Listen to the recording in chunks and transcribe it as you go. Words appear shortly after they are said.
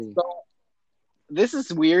So this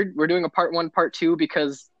is weird. We're doing a part one, part two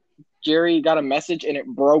because Jerry got a message and it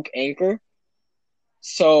broke Anchor.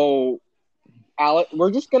 So Alex,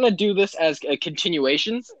 we're just gonna do this as a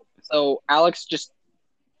continuation. So Alex, just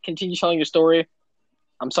continue telling your story.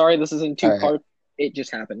 I'm sorry this is in two All right. parts. It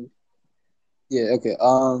just happened. Yeah. Okay.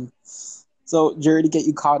 So Jerry, to get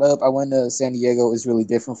you caught up, I went to San Diego. It's really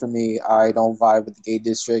different for me. I don't vibe with the gay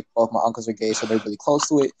district. Both my uncles are gay, so they're really close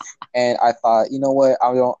to it. And I thought, you know what?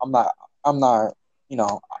 I'm not. You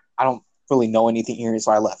know, I don't really know anything here,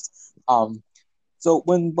 so I left. So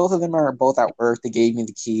when both of them are both at work, they gave me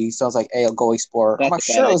the key. So I was like, "Hey, I'll go explore." I'm That's like, a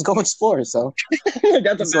bad "Sure, let's idea. go explore." So, That's a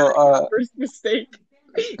bad so idea. First mistake.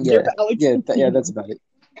 Give yeah, Alex yeah, the yeah. key. That's about it.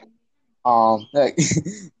 Like,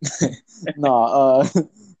 no,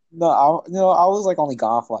 no, I was like only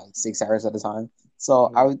gone for like 6 hours at a time.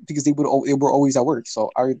 So I would because they were always at work.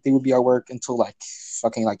 So they would be at work until like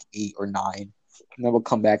fucking like 8 or 9, and then we'll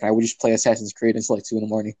come back and I would just play Assassin's Creed until like 2 in the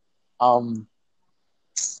morning. Um,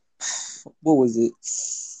 what was it?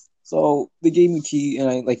 So they gave me key and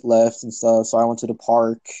I like left and stuff. So I went to the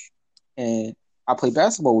park and I played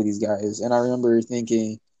basketball with these guys. And I remember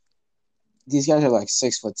thinking, these guys are like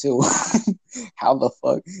 6'2". How the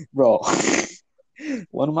fuck, bro?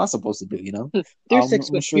 What am I supposed to do? You know, They're six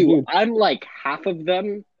I'm foot sure, two. dude. I'm like half of them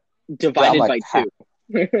Yeah, I'm divided like by half.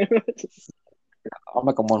 two. I'm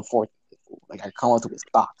like a 1/4. Like I come up to his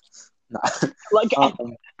stock. Nah. like um,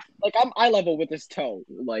 I'm eye level with his toe.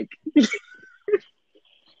 Like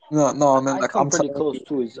no, no. I mean, I like come I'm pretty telling close you.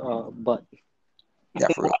 to his butt. Yeah,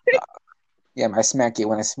 for real. Yeah, I smack it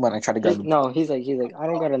when I try to grab the ball. No, he's like I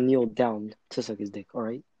don't gotta kneel down to suck his dick. All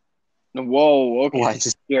right. whoa, Oh, okay. I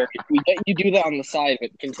just Here, we let you do that on the side,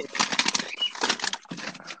 but continue.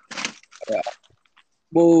 yeah.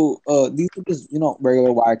 Well, these are just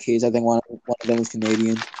regular YKs. I think one of them was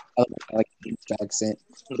Canadian. I like the accent.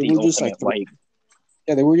 They The were just ultimate like three. like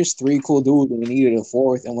Yeah, they were just three cool dudes, and they needed a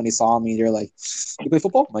fourth. And when they saw me, they're like, "You play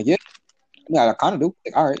football?" I'm like, "Yeah, yeah, I kind of do."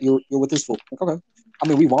 Like, all right, you're with this fool. Like, okay. I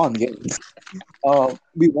mean, we won the game.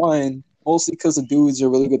 We won mostly because the dudes are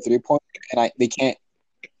really good 3 point, and they can't.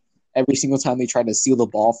 Every single time they try to steal the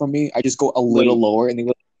ball from me, I just go a little wait. lower, and they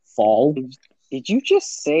would fall. Did you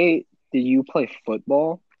just say did you play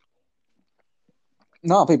football?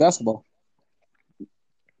 No, I play basketball.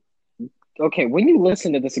 Okay, when you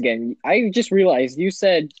listen to this again, I just realized you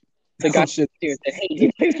said the guy Oh shit! here said, "Hey, do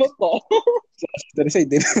you play football?" Did I say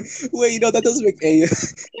did? Wait, that doesn't make a.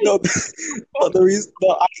 No, the reason. No,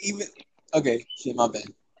 I even. Okay, shit, my bad.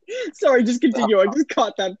 Sorry, just continue. I just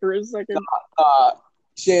caught that for a second. Uh,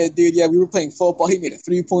 Shit, dude. Yeah, we were playing football. He made a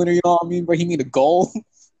 3 pointer. You know what I mean? But he made a goal.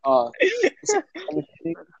 Uh,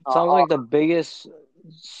 Sounds uh, like the biggest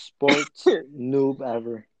sports noob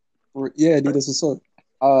ever. yeah, dude, this was so.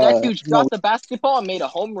 That dude No, shot the basketball and made a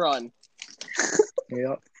home run.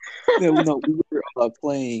 Yeah. no, we were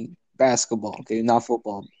playing basketball. Okay, not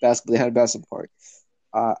football. Basketball. They had a basketball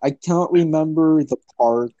park. I can't remember the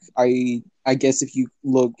park. I guess if you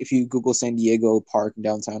Google San Diego Park in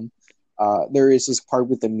downtown, there is this park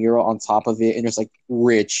with a mural on top of it, and there's like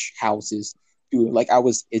rich houses. Dude, like I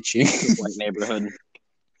was itching. White neighborhood.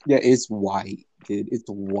 Yeah, it's white, dude. It's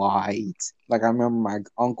white. Like I remember my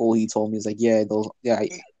uncle. He told me he's like, yeah, those. Yeah,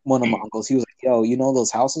 one of my uncles. He was like, yo, you know those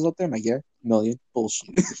houses up there? I'm like, yeah, million.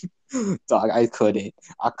 Bullshit. Dog, I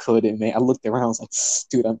couldn't, man. I looked around. I was like,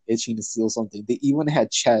 dude, I'm itching to steal something. They even had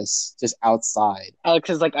chests just outside. Alex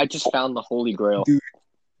is like, I just found the Holy Grail. Dude,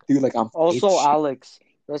 like I'm Also, itching. Alex,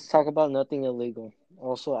 let's talk about nothing illegal.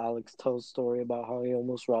 Also, Alex tells a story about how he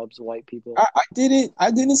almost robs white people. I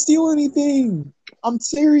didn't steal anything. I'm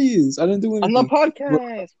serious. I didn't do On the anything.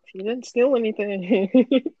 podcast, you didn't steal anything.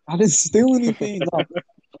 I didn't steal anything.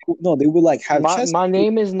 No, they would like have chests. My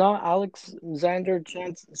name is not Alexander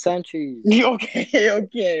Sanchez.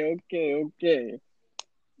 Okay.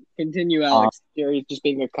 Continue, Uh, Alex. Jerry's just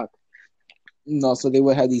being a cuck. no, so they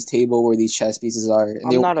would have these table where these chess pieces are,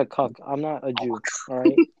 and I'm not a cuck. I'm not a Jew. All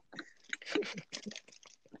right.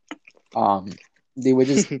 um they would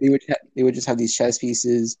just have these chess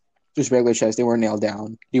pieces, just regular chess. They were nailed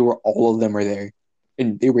down. All of them were there,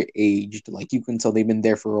 and they were aged. Like you can tell they've been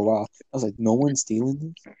there for a while. I was like, no one's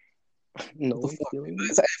stealing this. No What the one's fuck? stealing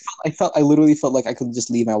me. I literally felt like I could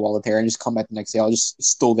just leave my wallet there and just come back the next day. I was just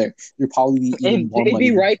still there. There'd probably be even And more they'd money be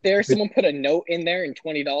than right there. Someone put a note in there and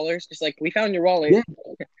 $20. Just like, we found your wallet. yeah.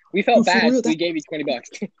 We felt Dude, for bad. real, We gave you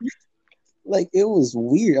 $20. like it was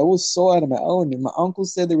weird. I was so out of my element. My uncle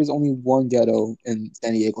said there was only one ghetto in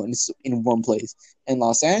San Diego, and it's in one place. In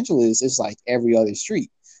Los Angeles, it's like every other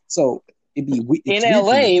street. So In it's weird for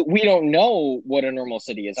me. LA, we don't know what a normal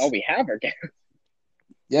city is. All we have are ghettos.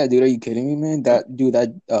 Yeah, dude, are you kidding me, man? That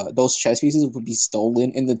those chess pieces would be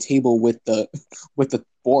stolen, and the table with the with the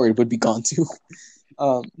board would be gone too.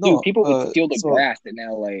 Dude, No, people would steal the so grass in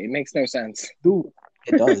LA. It makes no sense. dude,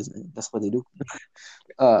 it does, man. That's what they do.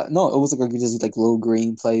 No, it was like a just like little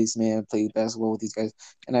green place, man. Played basketball with these guys,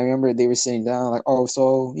 and I remember they were sitting down, like, oh,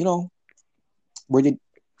 so where did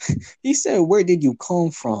he said, where did you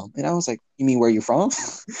come from? And I was like, you mean where you from?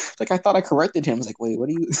 Like I thought I corrected him. I was like, wait, what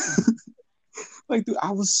are you? Like, dude,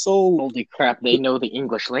 I was so Holy crap, they know the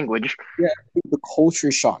English language. yeah, the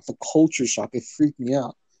culture shock, it freaked me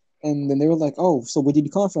out. And then they were like, "Oh, so where did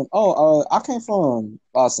you come from?" "Oh, I came from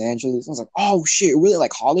Los Angeles." I was like, "Oh shit, really?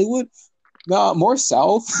 Like Hollywood? Nah, more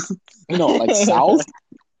south, like south."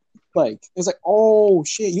 Like it's like, "Oh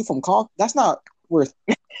shit, you from Compton? That's not where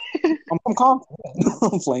I'm from Compton."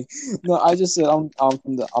 I'm playing. No, I just said I'm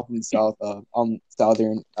from the south. I'm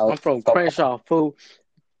southern. I'm from Crenshaw, fool.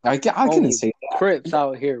 I couldn't Only say Crips that.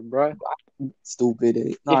 out here, bruh. Stupid.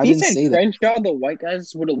 No, If I he didn't said say that. Crenshaw, the white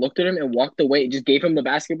guys would have looked at him and walked away, just gave him the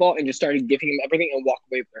basketball and just started giving him everything and walked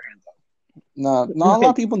away with their hands up. Nah, not a lot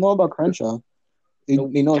of people know about Crenshaw.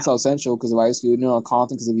 Nope. They know it's South Central because of Ice Cube,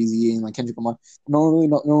 Compton because of Eazy and like Kendrick Lamar. No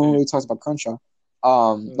one really talks about Crenshaw.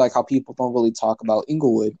 Like how people don't really talk about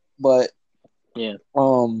Inglewood. But Yeah.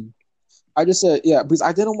 I just said because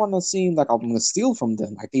I didn't want to seem like I'm gonna steal from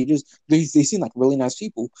them. Like they seem like really nice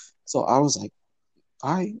people. So I was like,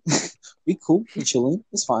 all right, we cool, we chilling,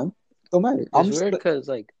 it's fine, don't matter. It's weird because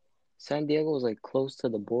like San Diego is like close to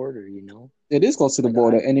the border, you know. It is close to the Like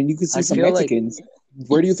border, and then you can see I some feel like Mexicans.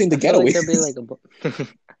 Where do you think the I feel like getaway there'd be is? like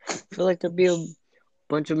I feel like there'd be a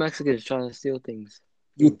bunch of Mexicans trying to steal things.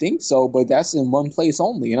 You think so, but that's in one place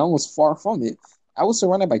only, and I was far from it. I was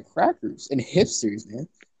surrounded by crackers and hipsters, man.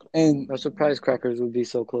 And I'm surprised crackers would be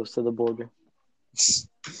so close to the border.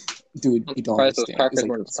 dude, I'm you don't surprised those understand. It's crackers like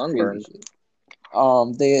weren't it's crazy sunburned.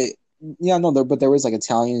 shit. They, but there was like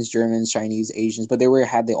Italians, Germans, Chinese, Asians, but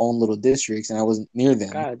had their own little districts, and I wasn't near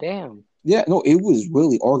them. God damn. Yeah, no, it was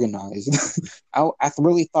really organized. I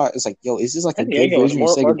really thought it's like, yo, is this like a San good Diego was version of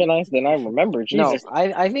more segregation? organized than I remember. No, Jesus. I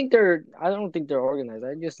don't think they're organized.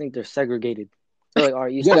 I just think they're segregated. They're like, all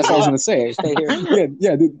right, you Yeah, stay that's what I was here, gonna say. you stay here.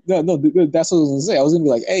 Yeah, no, that's what I was gonna say. I was gonna be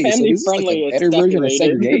like, hey, so Family this is like a friendly is better version of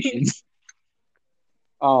separated.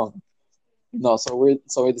 segregation. No, so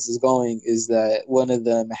where this is going is that one of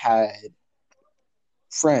them had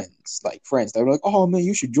friends. They were like, "Oh man,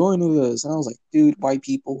 you should join with us." And I was like, "Dude, white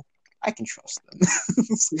people, I can trust them."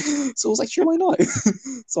 So I was like, "Sure, why not?"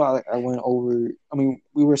 So I went over. I mean,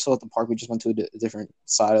 we were still at the park. We just went to a different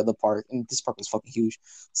side of the park, and this park was fucking huge.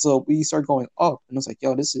 So we started going up, and I was like,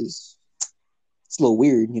 "Yo, it's a little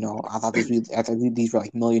weird." I thought these were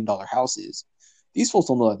like $1 million houses. These folks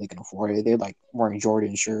don't know that they can afford it. They're like wearing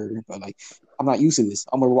Jordan shirt, but like I'm not used to this.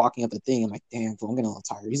 I'm walking up the thing. I'm like, damn, I'm getting a little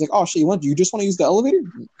tired. He's like, oh shit, you just want to use the elevator?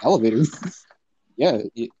 Elevator?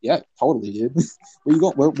 yeah, totally, dude. Where you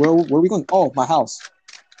going? Where are we going? Oh, my house.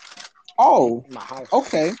 Oh, My house.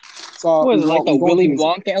 okay. So What is we it, like the we going Willy through this.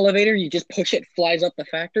 Wonka elevator? You just push it, flies up the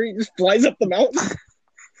factory, it just flies up the mountain.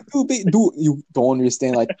 Dude, you don't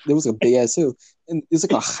understand. Like there was a big ass hill, and it's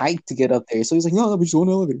like a hike to get up there. So he's like, no, we just go in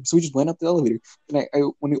the elevator. So we just went up the elevator, and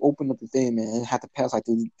when we opened up the thing, man, I had to pass like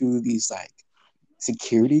through these like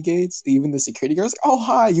security gates. Even the security guard's like, oh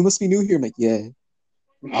hi, you must be new here. I'm like, yeah.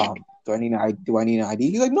 Do I need an ID?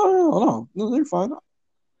 He's like, no, they're fine.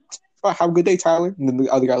 Have a good day, Tyler. And then the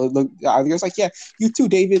other guy's like, yeah, you too,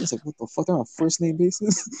 David. It's like, what the fuck? They're on a first name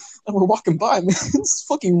basis, and we're walking by, man. It's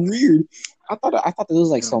fucking weird. I thought that was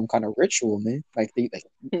like some kind of ritual, man. Like they like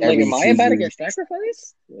Like, every am I few about to years, get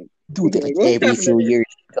sacrificed? dude. Like What's every few happening years,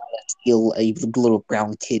 you gotta steal a little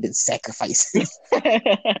brown kid and sacrifice him.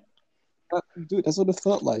 here? Dude, that's what it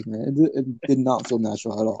felt like, man. It did not feel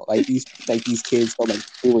natural at all. Like these kids felt like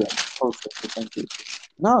they were like perfect for some kids.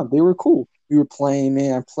 No, they were cool. We were playing,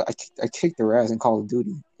 man. I kicked their ass in Call of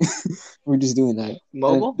Duty. We were just doing that.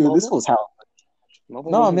 Mobile? And, dude, this Mobile? was how.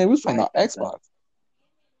 Mobile No, wasn't man, we was playing on like that, Xbox.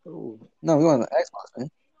 Ooh. No, we were on Xbox, man.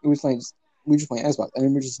 We were just playing Xbox, and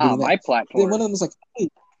we were just doing that. My Then platform. one of them was like, "Hey,"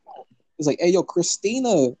 it's like, "Hey, yo,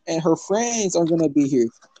 Christina and her friends are gonna be here."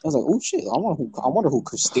 I was like, "Oh shit! I wonder who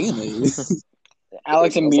Christina is." Alex I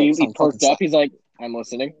was like, immediately "Some fucking perked up. He's like, I'm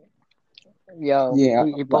listening. Yo, yeah,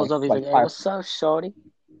 he pulls up. He's like, "Hey, I what's up, shorty?"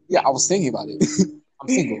 yeah, I was thinking about it. I'm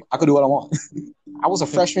single. I could do what I want. I was a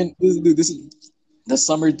freshman. This is the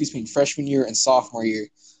summer between freshman year and sophomore year,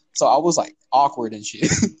 so I was like awkward and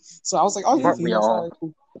shit. So I was like, "Oh yeah, Weren't we females."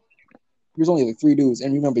 all? There's only like 3 dudes,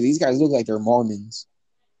 and remember, these guys look like they're Mormons.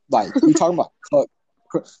 Like we talking about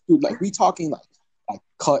dude. Like we talking like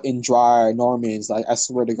cut and dry Normans. Like I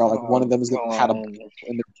swear to God, like one of them is gonna had a God.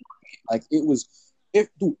 in the like it was.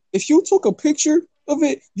 if you took a picture of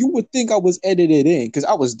it, you would think I was edited in because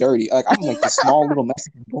I was dirty. Like I'm like the small little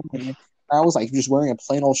Mexican woman. I was like just wearing a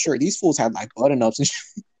plain old shirt. These fools had like button ups and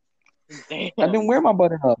shit. I Damn. didn't wear my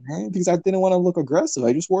button up, man, because I didn't want to look aggressive.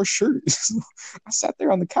 I just wore a shirt. I sat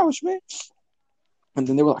there on the couch, man. And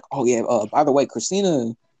then they were like, "Oh yeah, by the way,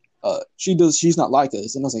 Christina, she's not like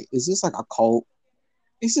us." And I was like, "Is this like a cult?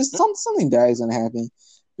 It's just something bad is gonna happen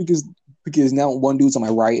because now one dude's on my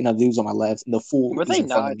right and another dude's on my left, and the fool Were is they in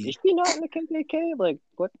front not? of me." Is she not in the KKK? Like,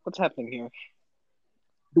 what's happening here?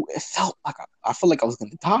 Dude, it felt like I felt like I was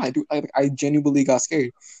gonna die, dude. I genuinely got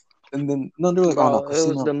scared. And then no, they were like, "Oh no, Bro, it was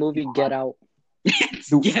Christina." the movie Get Out.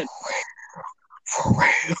 Dude, Yeah. for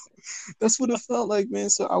real. That's what it felt like, man.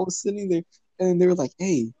 So I was sitting there, and they were like,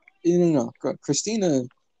 "Hey, no, Christina."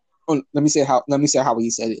 Oh, let me say how he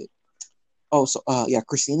said it. Oh, so yeah,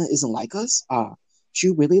 Christina isn't like us. She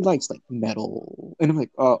really likes like metal, and I'm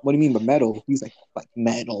like, what do you mean by metal? He's like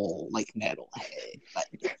metal, like metalhead, like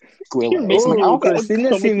You're Skrillex. I'm making like, me oh, look okay. Christina so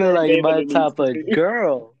much seemed more like gay than my it needs type to of be.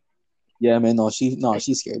 girl. Yeah, man, no, she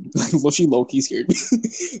scared me. Well, she low key scared me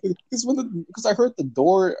because I heard the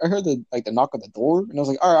knock on the door, and I was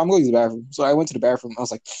like, all right, I'm going to the bathroom. So I went to the bathroom. I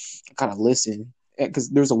was like, I kind of listen because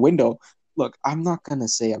there's a window. Look, I'm not gonna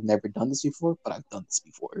say I've never done this before, but I've done this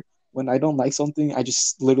before. When I don't like something, I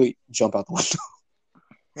just literally jump out the window.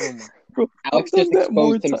 Oh my. Bro, I've Alex done just that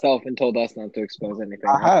more exposed times. himself and told us not to expose anything.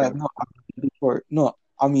 I have no, I've done it before. No,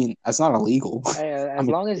 I mean it's not illegal. I As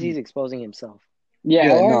mean, long as he's exposing himself. Yeah,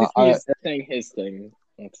 yeah, as long no, as he's saying his thing.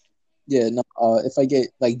 yeah, no. If I get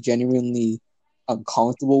like genuinely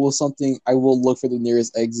uncomfortable with something, I will look for the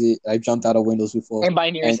nearest exit. I've jumped out of windows before, And by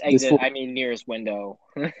and nearest this exit, will, I mean nearest window.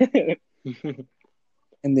 and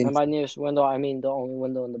then And by nearest window, I mean the only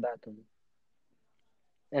window in the bathroom.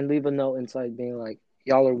 And leave a note inside being like,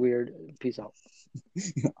 y'all are weird. Peace out.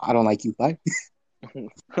 I don't like you. Bye.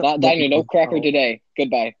 Daniel, no cracker Oh. today.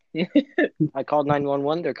 Goodbye. I called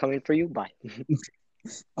 911. They're coming for you. Bye.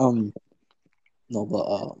 No,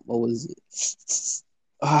 but what was it?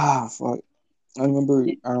 Fuck. I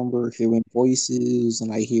remember hearing voices,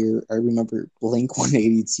 and I remember Blink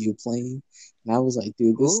 182 playing, and I was like,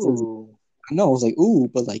 dude, this doesn't. Ooh. I know, I was like, ooh,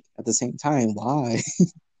 but like at the same time, why?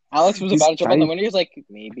 Alex was These about to jump on the guys, window. He was like,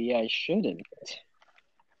 maybe I shouldn't.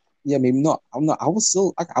 yeah, maybe not. I'm not. I was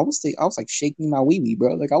still, I was like shaking my wee wee,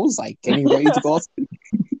 bro. Like I was like getting ready to go outside.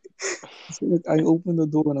 So, like, I opened the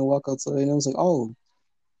door and I walk outside, and I was like, oh,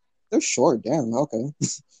 they're short. Damn, okay.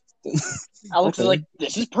 Alex is Okay. like,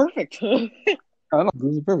 this is perfect. I don't know.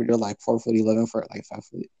 This is perfect. They're like 4'11" for like 5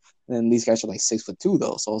 foot. And then these guys are like 6'2"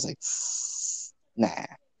 though. So I was like, nah,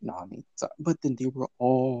 no, I mean, so, but then they were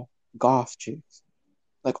all golf chicks.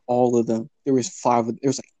 Like all of them. There was five. There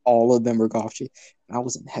was like all of them were golf chicks. And I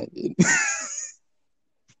was in heaven,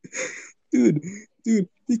 dude.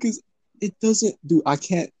 Because it doesn't, dude. I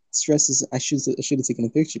can't stress this. I should have taken a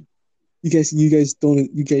picture. You guys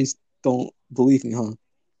don't believe me, huh?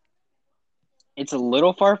 It's a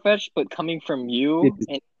little far fetched, but coming from you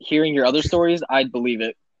and hearing your other stories, I'd believe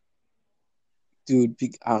it. Dude,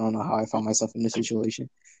 I don't know how I found myself in this situation.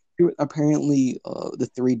 Apparently, the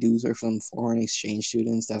three dudes are from foreign exchange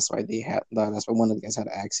students. That's why That's why one of the guys had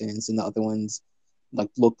accents, and the other ones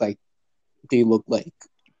look like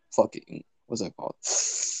fucking what's that called?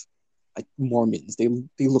 Like Mormons. They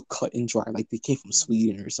look cut and dry, like they came from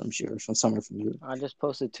Sweden or some shit, or from somewhere from Europe. I just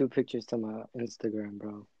posted 2 pictures to my Instagram,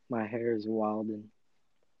 bro. My hair is wild and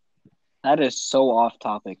That is so off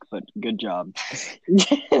topic, but good job.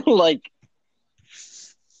 Like,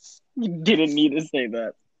 you didn't need to say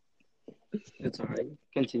that. it's alright.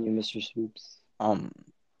 Continue, Mr. Swoops.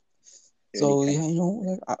 So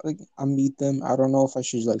yeah, I meet them. I don't know if I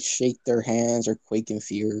should like shake their hands or quake in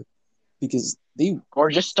fear because they Or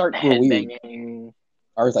just start were weird. headbanging.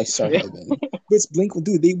 Or like start headbanging. But it's Blink,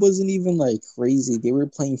 dude. They wasn't even like crazy. They were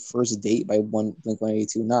playing First Date by Blink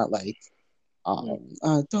 182, not like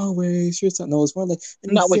don't waste your time. No, it's more like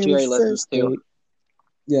Not what Jerry listens first to. date.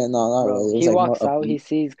 Yeah, no, not Bro, really. It was he like walks more out, upbeat. he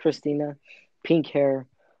sees Christina, pink hair,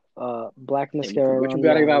 black mascara What you around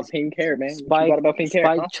got the about eyes, pink hair, man? What you got about pink hair?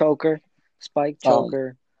 Huh? spike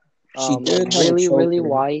choker. She did have really, a choker. really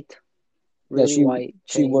white. Really yeah, white.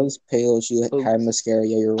 she was pale. She had mascara.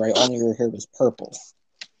 Yeah, you're right. Only her hair was purple.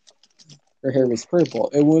 Her hair was purple.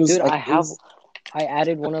 It was dude. like, I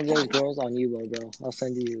added one of those girls on Yubo, bro. I'll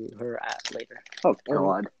send you her app later. Oh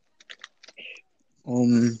God.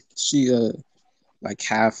 She like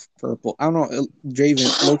half purple. I don't know.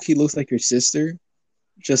 Draven, low-key looks like your sister.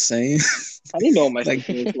 Just saying. I didn't know what my Like,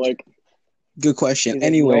 sister was like. Good question. Like,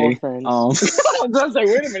 Anyway, no offense. I was like,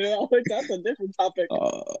 wait a minute, Alex, that's a different topic.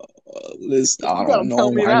 listen, You I gotta don't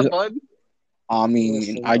tell know. me that, bud. I mean,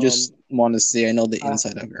 Listen, I just want to say I know the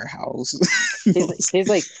inside of your house. he's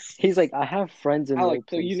like, I have friends in low Alex,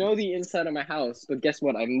 so places. you know the inside of my house, but guess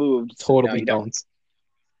what? I moved, so now Totally you don't. don't.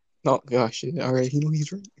 No, gosh, all right,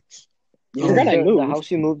 he's right. You forgot I The moved. house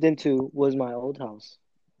you moved into was my old house.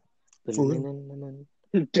 For real?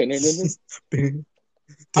 I'm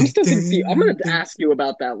still confused. I'm gonna ask you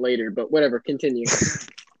about that later, but whatever. Continue.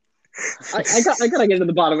 I gotta get to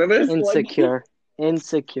the bottom of this.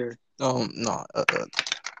 Insecure. No, no,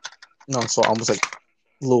 no. So I was like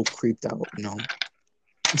a little creeped out,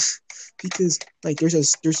 because like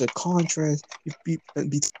there's a contrast between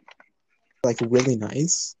like really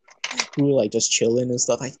nice, who were like just chilling and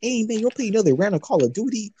stuff. Like, hey man, you're playing another round of Call of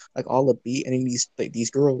Duty, like all upbeat, and then these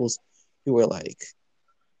girls who were like,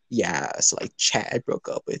 yeah, so like Chad broke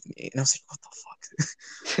up with me, and I was like, what the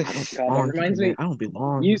fuck? I don't God, belong that reminds here, me. man. I don't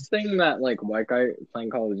belong. You saying that like white guy playing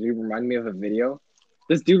Call of Duty reminded me of a video.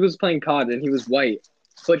 This dude was playing COD and he was white,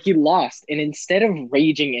 but he lost. And instead of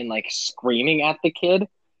raging and like screaming at the kid,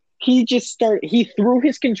 he threw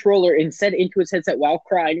his controller and said into his headset while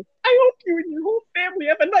crying, "I hope you and your whole family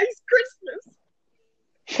have a nice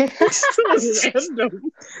Christmas."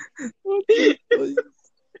 Random.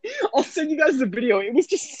 I'll send you guys the video. It was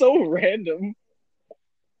just so random,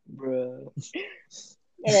 bro.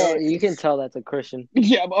 You can tell that's a Christian.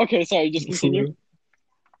 Yeah. Okay. Sorry. Just continue.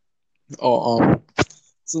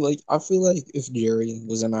 So like I feel like if Jerry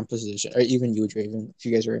was in my position, or even you, Draven, if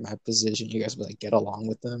you guys were in my position, you guys would like get along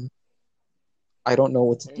with them. I don't know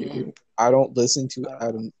what to do. I don't listen to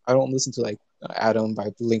Adam. I don't listen to like Adam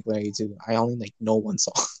by Blink-182. I only like know one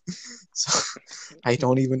song, so I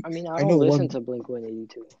don't even. I mean, I don't listen to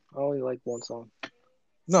Blink-182. I only like one song.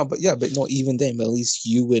 No, but no, even then, but at least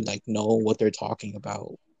you would like know what they're talking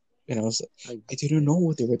about. So I didn't know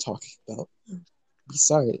what they were talking about.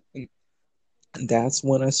 Besides, and that's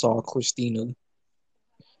when I saw Christina.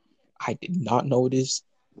 I did not notice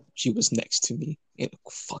she was next to me. It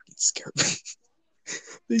fucking scared me.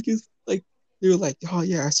 Because like they were like, oh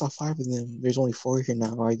yeah, I saw 5 of them. There's only 4 here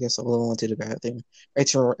now. I guess I'll go to the bathroom. I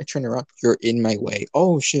turn around. You're in my way.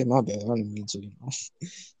 Oh shit, my bad. I didn't mean to.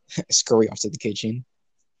 Scurry off to the kitchen.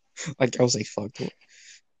 Like I was like, fuck.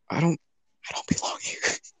 I don't belong here.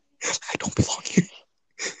 I don't belong here.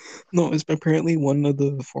 No, it's apparently one of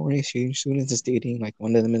the foreign exchange students is dating like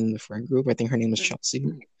one of them in the friend group. I think her name is Chelsea.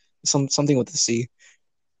 Something with the C.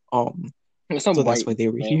 So that's why they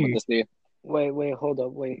were here. Wait, hold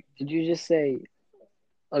up. Wait, did you just say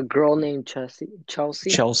a girl named Chelsea?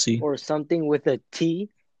 Chelsea. Or something with a T?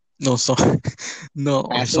 No, or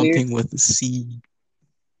something with a C.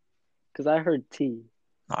 Because I heard T.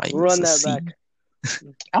 Nice, run that back.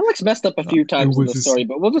 Alex messed up a few times in the story,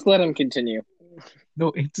 but we'll just let him continue.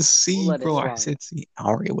 No, it's a C, bro. I said C.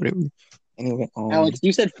 Alright, whatever. Anyway, Alex,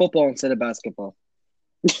 you said football instead of basketball.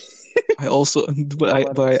 I also,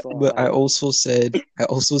 I also said,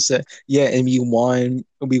 yeah, and we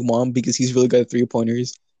won because he's really good at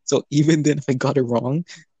 3-pointers. So even then, if I got it wrong,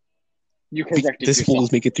 you corrected this yourself. fool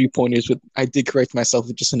is making 3-pointers. I did correct myself,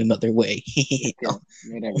 just in another way.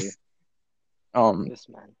 Whatever. This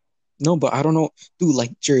man. No, but I don't know, dude.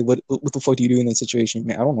 Like Jerry, what the fuck do you do in that situation,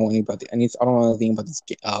 man? I don't know anything about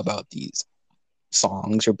about these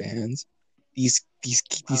songs or bands. These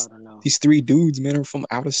 3 dudes, man, are from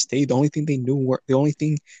out of state. The only thing they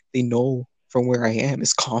know from where I am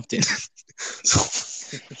is Compton.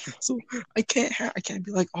 so I can't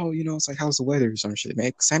be like, oh, it's like, how's the weather or some shit,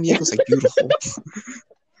 man? San Diego's like beautiful.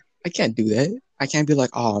 I can't do that. I can't be like,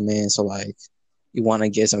 oh man, so like, you want to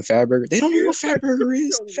get some Fatburger? They don't know what Fatburger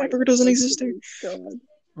is. Fatburger doesn't exist there.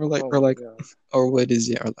 Or what is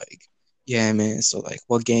it? Or like, yeah, man. So like,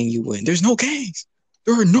 what gang you in? There's no gangs.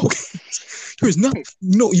 There are no gangs. There's no.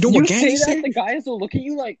 You know what gang is? The guys will look at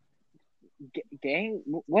you like, gang.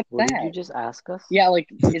 What's what that? Did you just ask us? Yeah, like,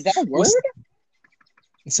 is that a word?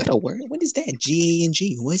 Is that a word? What is that? G and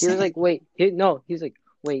G. What is that? He was like, wait. He's like,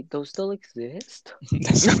 wait. Those still exist?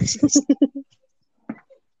 That's not exist.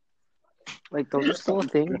 Like, those are still a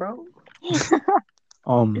thing, bro?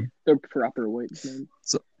 They're proper words, man.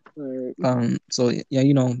 So yeah,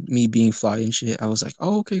 me being fly and shit, I was like,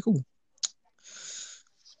 oh, okay, cool.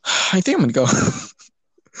 I think I'm gonna go.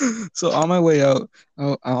 So on my way out,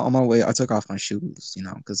 I took off my shoes,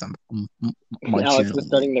 because I'm Alex was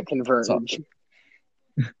starting to converge. So,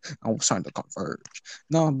 I was trying to converge.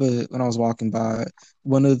 No, but when I was walking by,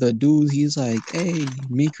 one of the dudes, he's like, hey,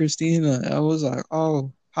 meet Christina. I was like,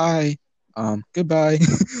 oh, hi. Goodbye.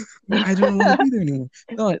 I didn't want to be there anymore.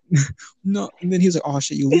 No. And then he's like, oh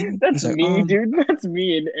shit, you leaving? That's like, me, dude. That's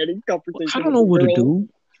me in any conversation. I don't know what to do.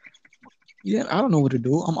 Yeah, I don't know what to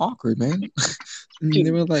do. I'm awkward, man. And they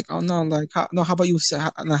Dude, were like, "Oh no, like no, how about you?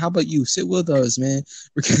 How about you sit with us, man?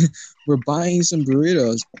 We're we're buying some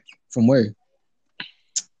burritos from where?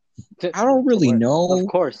 I don't From really where? Of know.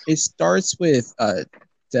 course. It starts with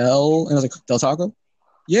Del, and I was like Del Taco.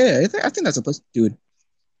 Yeah, I think that's a place, dude.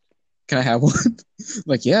 Can I have one?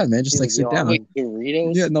 Like, yeah, man, just like Dude, sit down. wait,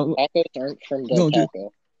 yawn. Yeah, Doritos no, tacos aren't from Del no, dude,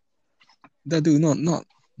 Taco. that dude, no,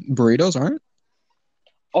 burritos aren't.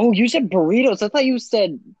 Oh, you said burritos. I thought you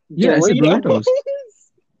said Yeah, I said Doritos.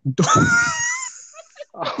 burritos.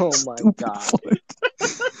 Oh my Stupid god. fuck.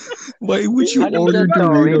 Why would you How do you order get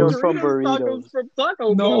Doritos? Doritos from Tacos burritos? from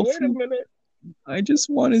Taco No, Bell. Wait a minute. I just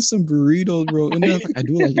wanted some burritos, bro. And then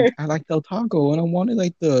like, I like Del Taco, and I wanted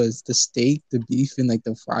like the steak, the beef, and like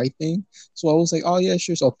the fry thing. So I was like, oh yeah,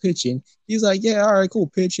 sure. So I'll pitch in. He's like, yeah, all right, cool,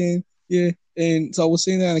 pitch in, yeah. And so I was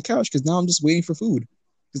sitting there on the couch because now I'm just waiting for food.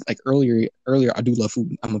 'Cause, like earlier, I do love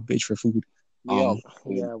food. I'm a bitch for food. Yeah,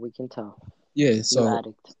 dude. Yeah, we can tell. Yeah. You So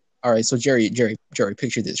addict. all right, so Jerry,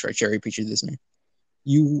 picture this, right? Jerry, picture this, man.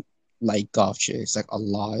 You like golf chicks like a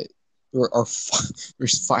lot.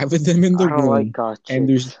 There's five of them in the I don't like room, god and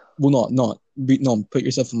there's chicks. well, no. Put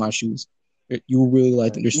yourself in my shoes. You really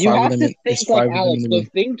like them. Alright. There's You five of have them. to There's think like five of them in Alex. the So room,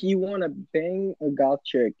 think you want to bang a goth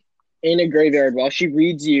chick in a graveyard while she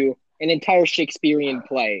reads you an entire Shakespearean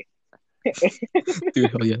play.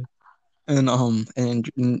 dude. Hell yeah.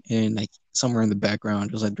 And like somewhere in the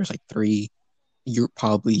background, there's like three, you're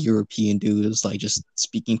probably European dudes like just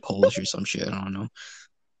speaking Polish or some shit. I don't know.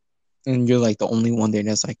 And you're like the only one there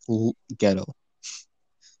that's like ghetto.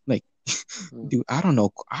 Like, Mm. dude, I don't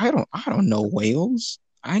know. I don't know Wales.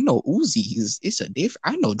 I know Uzis. It's a different.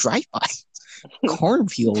 I know drive-by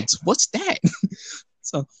cornfields. What's that?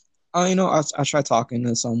 So, I tried talking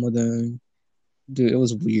to some of them. Dude, it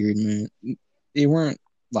was weird, man. They weren't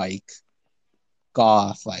like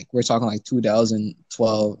goth. Like we're talking like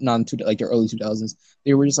 2012, not two, like the early 2000s.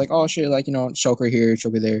 They were just like, oh shit, like choker here,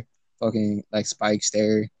 choker there, fucking like spikes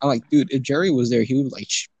there. I'm like, dude, if Jerry was there, he would like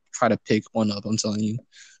try to pick one up. I'm telling you.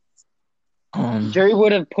 Jerry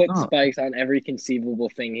would have put No, spikes on every conceivable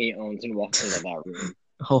thing he owns and walked into that room.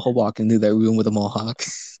 he'll walk into that room with a mohawk.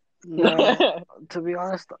 No, to be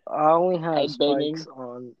honest, I only have Headbanging. spikes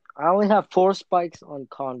on. I only have 4 spikes on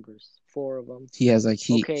Converse. 4 of them. He has like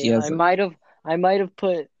Okay, I might have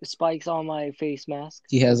put spikes on my face mask.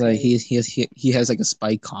 he has like Okay. he has like a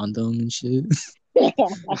spike condom and shit.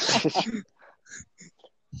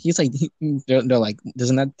 He's like they're like,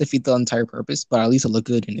 doesn't that defeat the entire purpose? But at least it look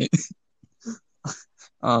good in it.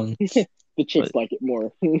 The chicks But like it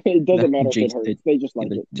more. It doesn't matter if it Jake hurts. did They just like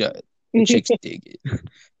it. the chicks dig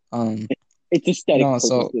it. It's aesthetic No,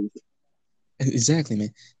 so purposes. exactly,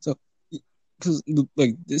 man. So because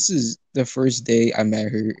like this is the first day I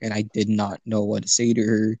met her and I did not know what to say to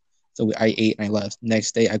her. So I ate and I left.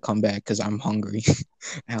 Next day I come back because I'm hungry.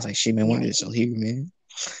 And I was like, shit, man, when is still here, man?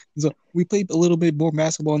 So we played a little bit more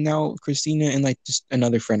basketball now. Christina and like just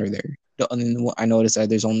another friend are there. And then I noticed that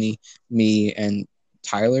there's only me and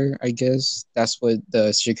Tyler, I guess. That's what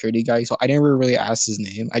the security guy. So I never really asked his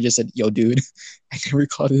name. I just said, yo, dude. I never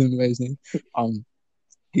called him by his name.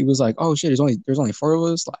 He was like, oh shit, there's only four of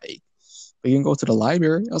us. Like, we can go to the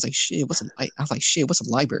library. I was like, shit, what's a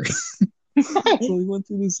library? So we went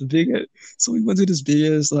to this big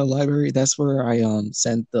ass library. That's where I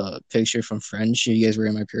sent the picture from French. You guys were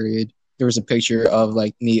in my period. There was a picture of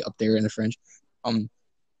like me up there in the French. Um,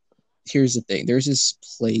 Here's the thing. There's this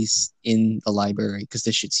place in the library because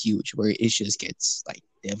this shit's huge where it just gets like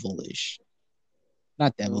devilish.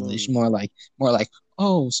 Not devilish, Mm. more like,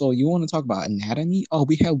 oh, so you want to talk about anatomy? Oh,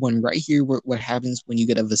 we have one right here. What happens when you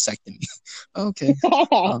get a vasectomy? Okay.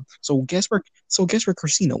 So guess where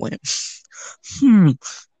Christina went? I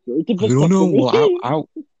don't know. Well,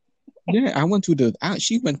 I went to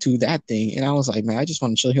she went to that thing, and I was like, man, I just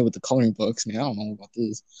want to chill here with the coloring books, man. I don't know about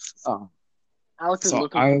this. Alex is So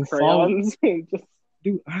looking I for followed, crayons.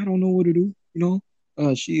 dude. I don't know what to do.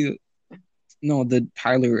 She, no, the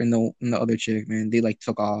Tyler and the other chick, man, they like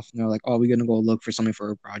took off. And they're like, oh, we're gonna go look for something for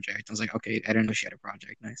a project. I was like, okay, I didn't know she had a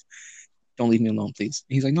project. Nice. Don't leave me alone, please.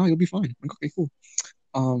 And he's like, no, you'll be fine. I'm like, okay, cool.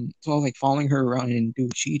 So I was like following her around, and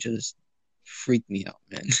dude, she just freaked me out,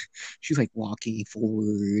 man. She's like walking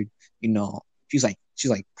forward, you know. She's like She's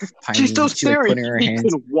so panning. She's like serious. putting her She hands.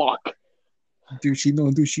 can walk. Dude,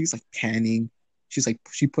 she's like panning. She's like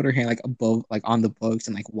she put her hand like above, like on the books,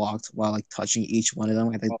 and like walked while like touching each one of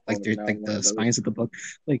them, like Oh, they're no, like one the of those. spines of the book.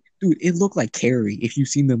 Like, dude, it looked like Carrie. If you've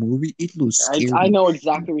seen the movie, it looks I scary. know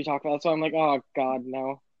exactly what you're talking about. So I'm like, oh god,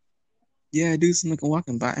 no. Yeah, dude, so I'm like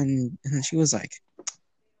walking by, and then she was like,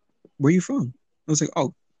 "Where you from?" I was like,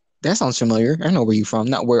 "Oh." That sounds familiar. I know where you from.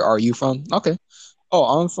 Not where are you from? Okay.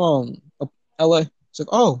 Oh, I'm from LA. It's like,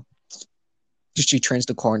 oh, just she turns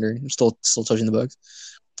the corner. I'm still touching the bugs.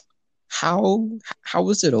 How how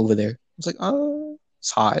is it over there? It's like,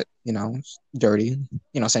 it's hot, it's dirty.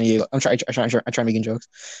 San Diego. I try making jokes.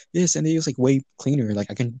 Yeah, San Diego's like way cleaner.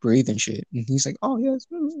 Like I can breathe and shit. And he's like, oh yes.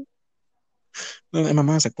 And my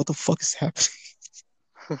mind's like, what the fuck is happening?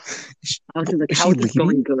 I was like, Is how she is this going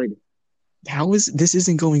leaving? good? How is this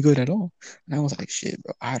isn't going good at all? And I was like, shit,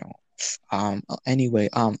 bro, I don't. Anyway,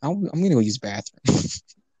 I'm gonna go use the bathroom.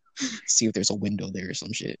 See if there's a window there or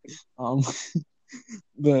some shit. Um,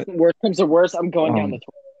 but Worst comes to worst, I'm going down the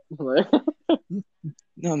toilet.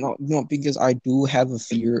 no, because I do have a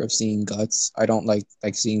fear of seeing guts. I don't like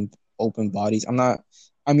seeing open bodies. I'm not.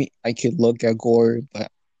 I mean, I could look at gore,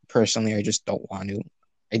 but personally, I just don't want to.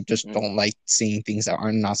 I just don't like seeing things that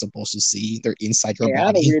I'm not supposed to see. They're inside your Hey, I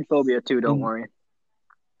have a body. weird phobia too, don't worry.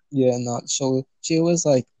 Yeah, no. So she was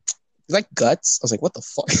like, guts. I was like, what the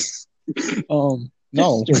fuck?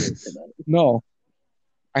 No, no.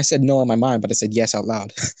 I said no in my mind, but I said yes out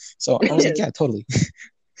loud. So I was like, yeah, totally.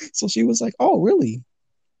 So she was like, oh, really?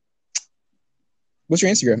 What's your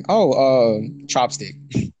Instagram? Oh,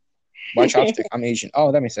 Chopstick. Why Chopstick? I'm Asian.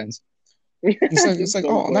 Oh, that makes sense. It's like,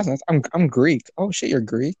 oh, that's nice. I'm Greek. Oh shit, you're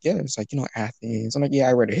Greek? Yeah, it's like, Athens. I'm like, yeah,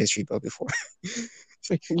 I read a history book before. It's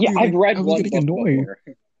like, yeah, dude, I've read I was one getting book annoyed. before.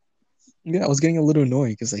 Yeah, I was getting a little annoyed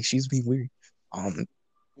because like she's being weird. And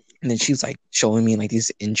then she was like showing me like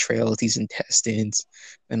these entrails, these intestines,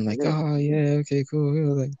 and like, oh yeah, okay,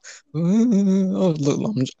 cool. Like, oh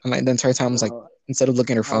look, and like the entire time I was like, instead of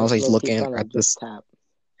looking at her phone, I was like looking at this. Tap.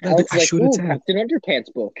 Yeah, dude, I like, should have tapped. Captain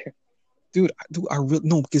Underpants book. Dude, I really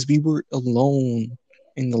no, because we were alone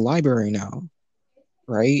in the library now,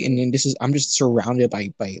 right? And then I'm just surrounded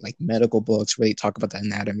by like medical books where they talk about the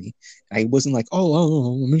anatomy. And I wasn't like,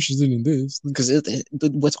 oh, I'm interested in this because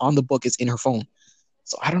what's on the book is in her phone.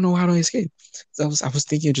 So I don't know how to escape. So I was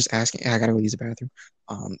thinking of just asking, I gotta go use the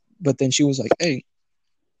bathroom. But then she was like, hey,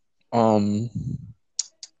 what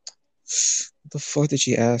the fuck did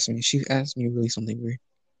she ask me? She asked me really something weird.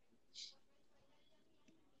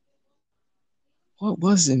 What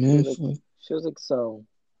was it, man? She was like, so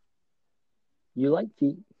you like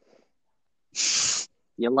feet?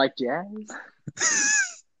 You like jazz?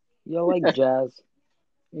 You like jazz?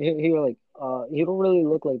 He was like, you don't really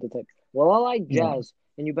look like the type. Well, I like jazz,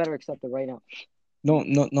 and you better accept it right now. No.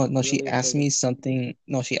 She asked me something.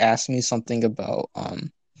 No, she asked me something about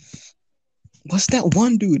what's that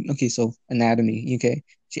one dude? Okay, so anatomy. Okay,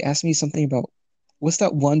 she asked me something about what's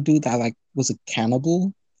that one dude that like was a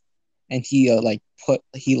cannibal, and he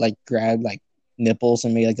grabbed like nipples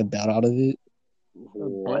and made like a belt out of it.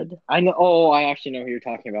 What? I know. Oh, I actually know who you're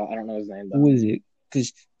talking about. I don't know his name though. Who is it?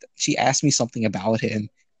 Because she asked me something about him,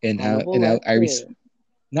 and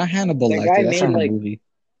not Hannibal Lecter. That's not a movie.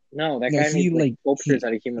 No, that guy made like sculptures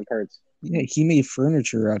out of human parts. Yeah, he made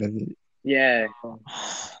furniture out of it. Yeah.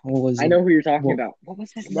 What was it? I know who you're talking about. What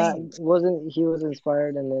was his name? Wasn't he was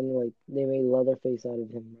inspired and then like they made Leatherface out of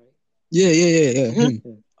him, right? Yeah.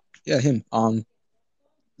 Him. Yeah, him.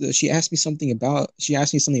 She asked me something about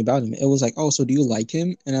him. It was like, oh, so do you like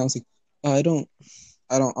him? And I was like, I don't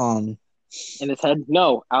in his head,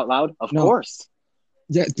 no. Out loud, of course.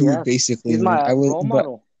 Yeah, dude, basically. He's my role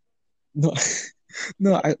model. No.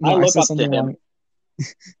 I said something wrong.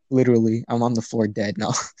 Literally, I'm on the floor dead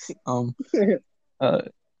now. No,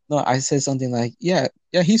 I said something like, yeah,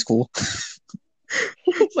 he's cool.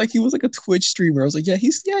 Like he was like a Twitch streamer. I was like, yeah,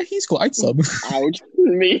 he's cool. I'd sub. Ouch,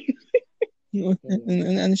 me.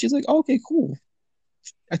 And she's like, oh, okay, cool.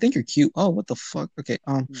 I think you're cute. Oh, what the fuck? Okay.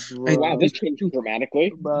 Wow, this changed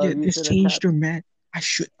dramatically. Yeah, this changed dramatic. I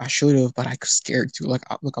should have, but I was scared too. Like,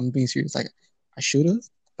 look, I'm being serious. Like, I should have,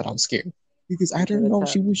 but I was scared because I don't know.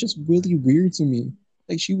 She was just really weird to me.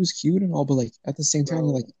 Like, she was cute and all, but like at the same time,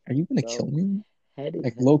 like, are you gonna kill me?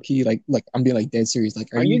 Like low key, like I'm being like dead serious.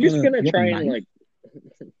 Like, are you just gonna try and like?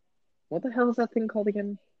 What the hell is that thing called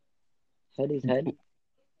again? Head is head.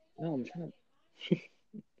 No, I'm trying to.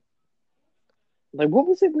 Like, what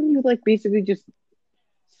was it when you like basically just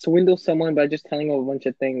swindle someone by just telling them a bunch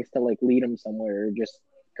of things to like lead them somewhere, or just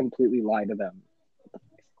completely lie to them?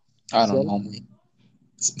 I don't know, man.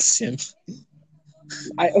 Sim.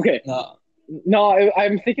 Okay. No,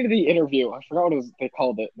 I'm thinking of the interview. I forgot what they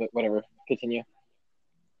called it, but whatever. Continue.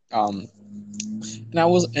 And I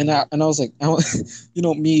was like,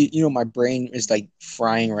 my brain is like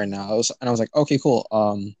frying right now. I was like, okay, cool.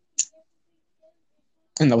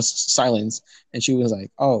 And there was silence, and she was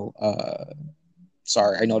like, oh,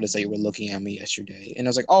 sorry, I noticed that you were looking at me yesterday. And I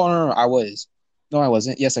was like, oh, no, I was. No, I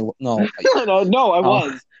wasn't. Yes, I was. No. No, I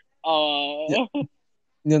was. Oh,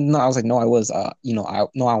 No, I was like, no, I was, I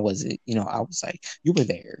wasn't. I was like, you were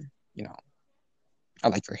there. I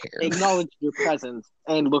like your hair. acknowledged your presence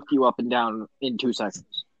and looked you up and down in 2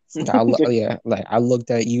 seconds. Yeah, like I looked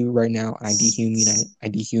at you right now and I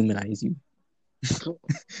dehumanize you.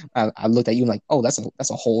 I looked at you and like, oh, that's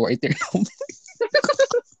a hole right there.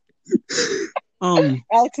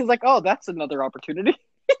 Alex is like, oh, that's another opportunity.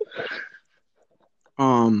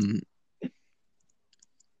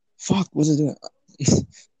 Fuck, what's it doing?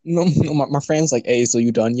 No, my friend's like, hey, so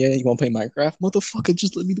you done yet? You want to play Minecraft? Motherfucker,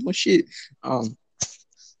 just let me do my shit.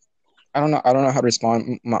 I don't know how to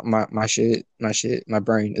respond. My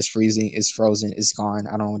brain is freezing, it's frozen, it's gone.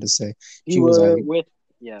 I don't know what to say. She You was were like, with,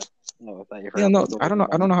 yeah. No, I thought you yeah, forgot no, the I don't know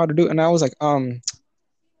word. how to do it. And I was like, I'm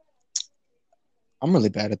really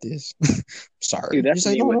bad at this. Sorry. Dude, that's She's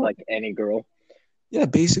like, me no, with no. like any girl. Yeah,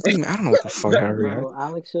 basically, man, I don't know what the fuck how to react. Bro,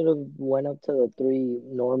 Alex should have went up to the 3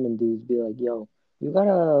 Norman dudes, be like, "Yo, you got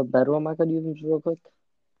a bedroom I could use real quick?"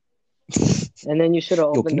 And then you should have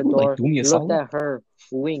Yo, can opened the you like door, do me a looked solid? at her,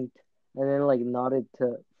 winked, and then like nodded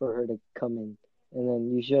for her to come in. And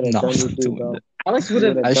then you should have No, I'm done your not do, doing bro. that. Alex You would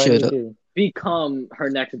would have have I done should your have. do. become her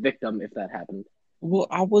next victim if that happened. Well,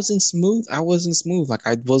 I wasn't smooth. Like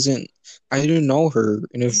I wasn't. I didn't know her,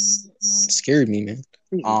 and it scared me, man.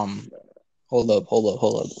 Hold up.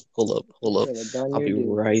 You should have done I'll your be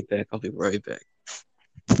do. right back.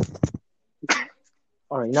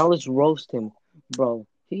 All right, now let's roast him, bro.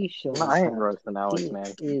 He should No, have I ain't had. roasting Alex, He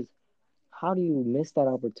man. is. How do you miss that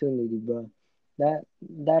opportunity, bro? That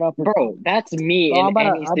opportunity. Bro, that's me Bro, in any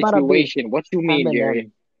I'm about to be situation. What you mean, Jerry?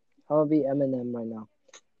 Eminem. I'm gonna be Eminem right now.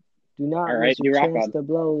 Do not All right, miss your do rap chance god. to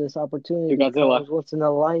blow. This Do opportunity Godzilla. comes once in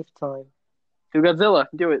a lifetime. Do Godzilla.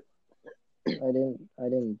 Do it. I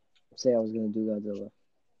didn't say I was gonna do Godzilla.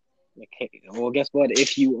 Okay. Well, guess what?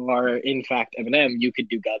 If you are in fact Eminem, you could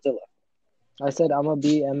do Godzilla. I said I'm gonna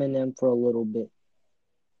be Eminem for a little bit.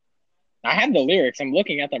 I have the lyrics. I'm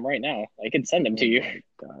looking at them right now. I can send them to you. My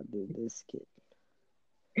God, dude, this kid.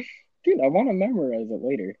 Dude, I want to memorize it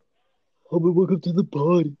later. Homie, welcome to the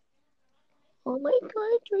party. Oh my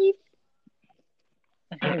God, Drake.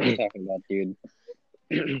 What the hell are you talking about, dude?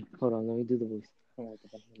 Hold on, let me do the voice. Hi,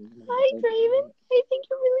 Draven. I think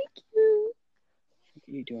you're really cute. What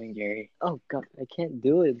are you doing, Jerry? Oh God, I can't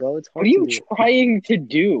do it, bro. It's hard What are you to do. trying to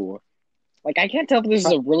do? Like, I can't tell if this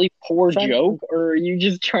is a really poor joke or are you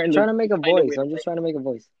just trying Trying to make a find a way voice. I'm just trying to make a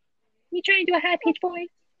voice. You trying to do a high pitched voice?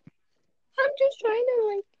 I'm just trying to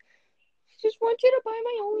I just want you to buy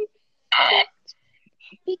my only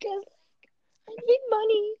because I need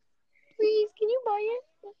money. Please, can you buy it?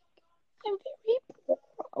 I'm very poor.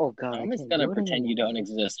 Oh God, I'm just gonna pretend you don't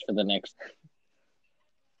exist for the next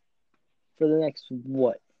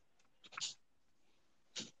what?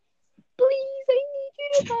 Please, I need you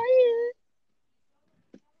to buy it.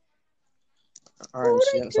 All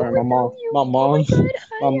right, sorry, my mom. Oh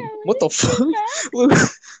God, what the fuck?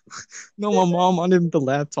 No, my mom wanted the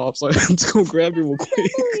laptop, so I had to go grab it real quick. Can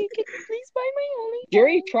you please buy my only?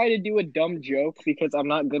 Jerry tried to do a dumb joke because I'm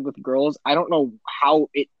not good with girls. I don't know how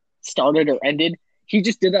it started or ended. He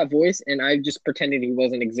just did that voice, and I just pretended he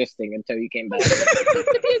wasn't existing until he came back. I'm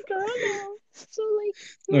to be a girl now, so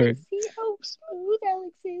Alright. see how smooth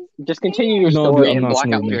Alex is. Just continue your story and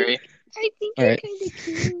block out Jerry. I think you're kind of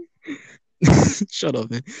cute. Shut up,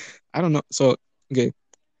 man. I don't know. So, okay.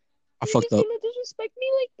 I fucked up. You're gonna disrespect me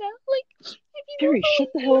like that? Jerry, shut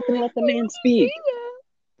the hell up and let the man speak.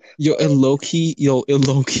 It low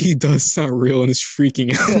key does sound real and it's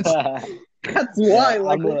freaking out. That's why,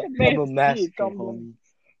 I'm a master, homie.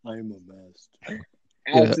 I'm a master.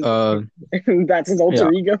 Yeah, that's his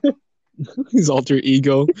alter ego. His alter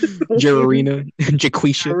ego, Jerrina,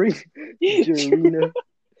 Jaquisha. Jerrina.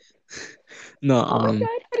 No, Oh my God,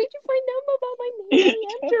 how did you find out about my name? I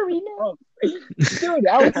am Jerrina. Dude,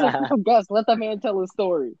 Alex is the best. Let the man tell his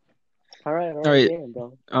story. All right, Alright.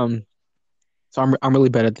 bro. So I'm really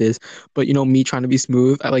bad at this, but me trying to be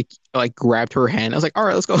smooth, I grabbed her hand. I was like, all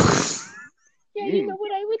right, let's go. Yeah, you know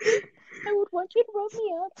what I would do? I would want you to rub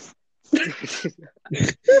me up.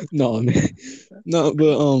 No, man. No,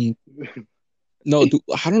 but no, dude,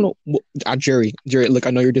 I don't know. Jerry, look,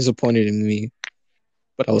 I know you're disappointed in me,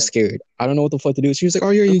 but I was scared. I don't know what the fuck to do. She was like,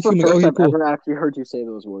 "Oh, you're That's the first I've cool." ever actually heard you say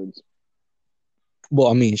those words. Well,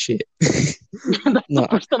 I mean, shit. That's the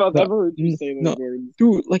first time I've ever heard you say those words.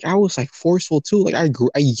 Dude, I was forceful too. I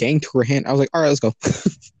yanked her hand. I was like, all right, let's go.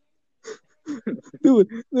 Dude,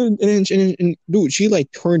 and dude, she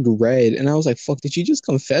turned red, and I was like, "Fuck! Did she just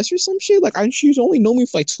confess or some shit?" She's only known me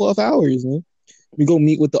for 12 hours, man. We go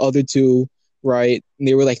meet with the other two, right? And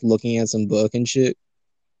they were looking at some book and shit.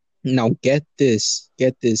 Now get this.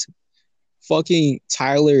 fucking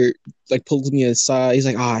Tyler like pulls me aside. He's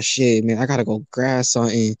like, "Ah, shit, man, I gotta go grab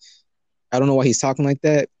something." I don't know why he's talking like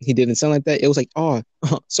that. He didn't sound like that. It was like, "Oh,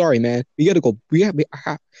 sorry, man. We gotta go. We have to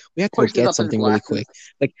go Pushes get up his something really glasses. quick."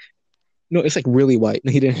 Like, no, it's like really white.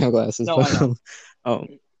 No, he didn't have glasses, No, I but know.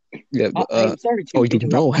 yeah, but I'm sorry oh, to you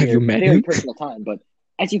know? interrupt Have you your met very him? personal time, but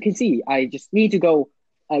as you can see, I just need to go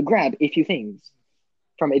grab a few things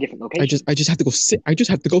from a different location. I just have to go sit. I just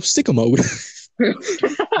have to go sicko mode.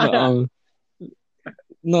 No,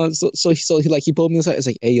 no. So he like he pulled me aside. It's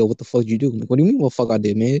like, "Hey, yo, what the fuck did you do?" I'm like, "What do you mean? What the fuck I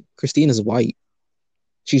did, man? Christine is white.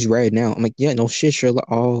 She's red now." I'm like, "Yeah, no shit, Sherlock."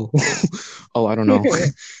 Oh, oh, I don't know.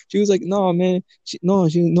 She was like, "No, man. No."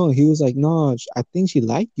 He was like, "No, I think she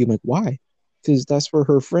liked you." I'm like, "Why?" Because that's where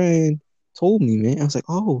her friend told me, man. I was like,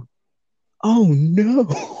 "Oh, oh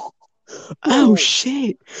no." Oh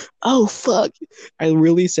shit! Oh fuck! I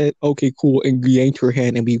really said okay, cool, and yanked her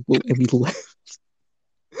hand, and we left.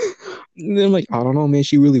 And then I'm like, I don't know, man.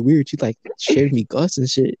 She really weird. She like shared me guts and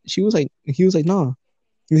shit. He was like, nah. He was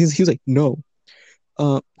like, no.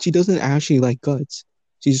 She doesn't actually like guts.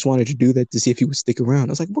 She just wanted to do that to see if he would stick around.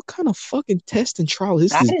 I was like, what kind of fucking test and trial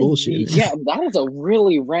is That this is, bullshit, man? yeah, that is a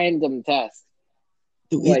really random test.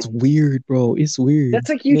 Dude, Like, it's weird, bro. It's weird. that's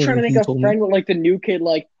like you trying Then to make he a told me, friend with like the new kid,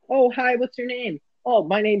 like, oh, hi, what's your name? Oh,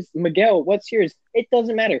 my name's Miguel. What's yours? It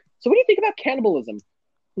doesn't matter. So, what do you think about cannibalism?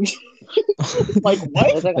 Like, what?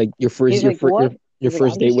 It's like like he's like, what? your He's like,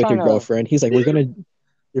 first I'm date just with trying your to. girlfriend. He's like,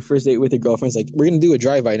 your first date with your girlfriend's like, we're gonna do a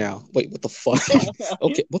drive-by now. Wait, what the fuck?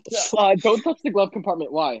 Okay, what the fuck? Don't touch the glove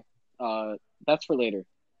compartment. Why? That's for later.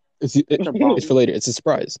 It's a bomb. It's for later. It's a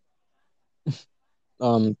surprise.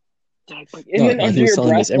 Um, And no, then no, he under was your telling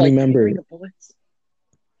breath, us, and like, can you remember, bring the bullets?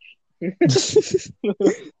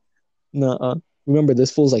 no, remember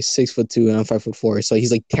this fool's like 6'2" and I'm 5'4", so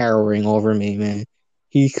he's like towering over me, man.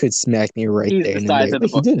 He could smack me right He's there the and size there, of the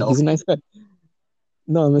but he didn't. bookshelf. He's a nice guy.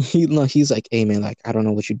 No, he's like, hey man, like I don't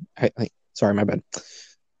know what you, sorry, my bad.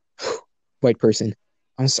 White person,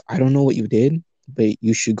 I don't know what you did, but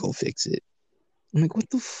you should go fix it. I'm like, what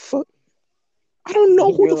the fuck? I don't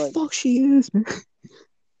know who You're the like, fuck she is, man.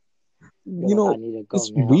 you're like, I need to go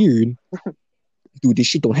It's now. weird. Dude, this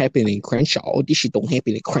shit don't happen in Crenshaw. This shit don't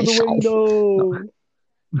happen in Out the Crenshaw. No, window.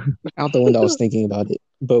 out the window, I was thinking about it,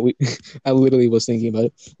 but I literally was thinking about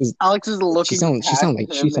it. Alex is looking She past she him and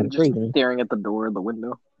sounded just crazy. Man. staring at the door of the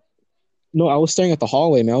window. No, I was staring at the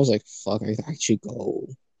hallway, man. I was like, fuck, I should go.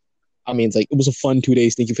 I mean, it's like, it was a fun 2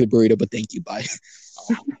 days. Thank you for the burrito, but thank you, bye.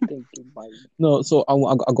 Thank you, bye. No, so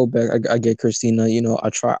I'll go back. I get Christina. I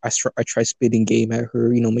try spitting game at her.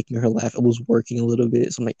 Making her laugh. It was working a little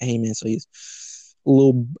bit. So I'm like, hey man, so he's a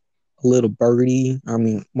little birdie. I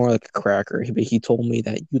mean, more like a cracker. But he told me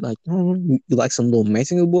that you like some little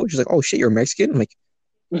Mexican boy. She's like, oh shit, you're Mexican. I'm like,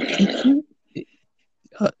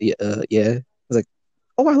 yeah. I was like,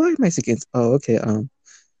 oh, I like Mexicans. Oh, okay.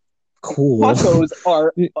 Cool. Tacos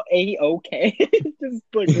are A-okay. Just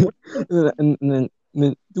like, and then,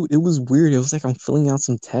 dude, it was weird. It was like I'm filling out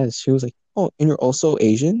some tests. She was like, "Oh, and you're also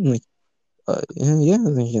Asian?" I'm like, yeah." I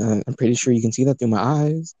was like, "Yeah, I'm pretty sure you can see that through my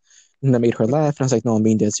eyes." And that made her laugh. And I was like, "No, I'm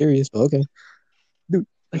being dead serious." But okay, dude,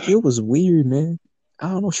 like it was weird, man. I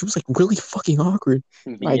don't know. She was like really fucking awkward.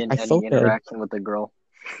 be in I any felt bad, interaction with a girl.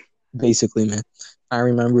 basically, man. I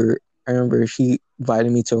remember she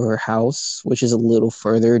invited me to her house, which is a little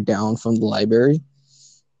further down from the library.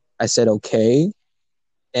 I said okay,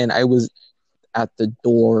 and I was at the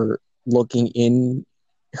door looking in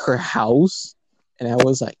her house, and I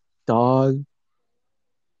was like, dog,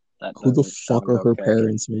 That who the doesn't fuck sound are her okay.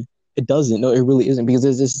 parents, man? It doesn't. No, it really isn't, because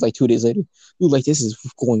this is like 2 days later. Dude, like this is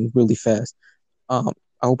going really fast. I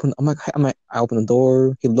open the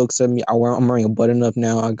door. He looks at me. I'm wearing a button up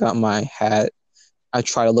now. I got my hat. I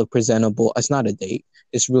try to look presentable. It's not a date.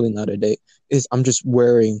 It's really not a date. I'm just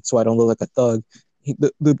wearing so I don't look like a thug.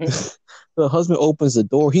 The husband opens the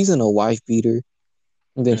door. He's in a wife beater.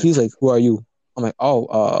 And then he's like, "Who are you?" I'm like,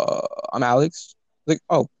 "Oh, I'm Alex." He's like,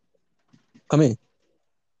 "Oh, come in."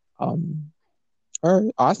 All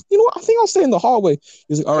right. You know what? I think I'll stay in the hallway.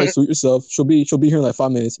 He's like, "All right, suit yourself. She'll be here in like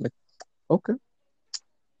 5 minutes." I'm like, "Okay."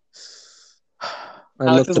 I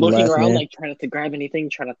Alex looked is and looking laughed, around man. like try not to grab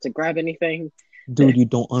anything. Dude, you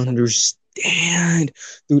don't understand.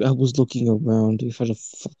 Dude, I was looking around. They had a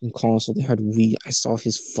fucking console. They had weed. I saw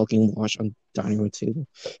his fucking watch on the dining room table.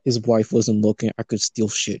 His wife wasn't looking. I could steal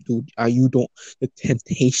shit, dude. The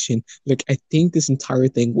temptation. Like, I think this entire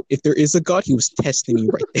thing, if there is a God, he was testing me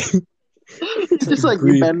right there. Just like, you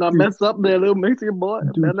Agreed. better not mess up there, little Mexican boy.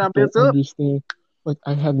 Better Dude, you not don't mess up. understand. Like,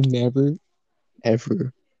 I have never,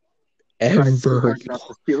 ever, Tried so ever, hard not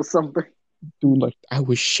to steal something. dude, like, I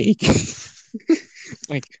was shaking.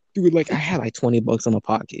 Like, dude, like I had like $20 in my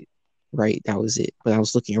pocket. Right, that was it. But I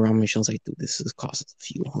was looking around me, and I was like, dude, this is costing a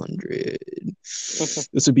few hundred.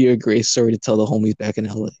 This would be a great story to tell the homies back in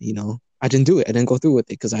LA, you know. I didn't do it. I didn't go through with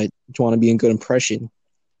it because I want to be in good impression.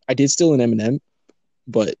 I did steal an M&M,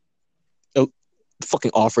 but it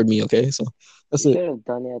fucking offered me, okay? So that's You it. should have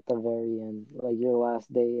done it at the very end. Like your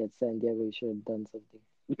last day at San Diego, you should have done something.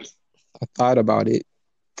 I thought about it.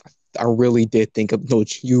 I really did think of no.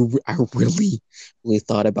 I really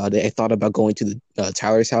thought about it. I thought about going to the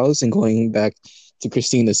Tyler's house and going back to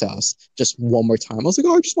Christina's house just one more time. I was like,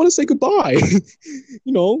 oh, I just want to say goodbye,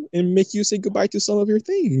 you know, and make you say goodbye to some of your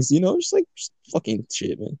things, you know, just fucking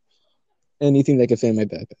shit, man. Anything that could fit in my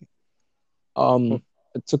backpack.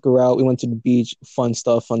 I took her out. We went to the beach. Fun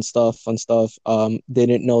stuff.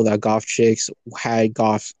 Didn't know that goth chicks had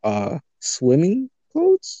goth swimming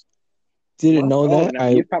clothes. Didn't know that. Now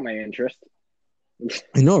you caught my interest.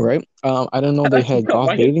 I know, right? I didn't know they had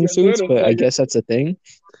goth bathing suits, but I guess that's a thing.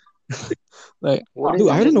 Like, What dude, is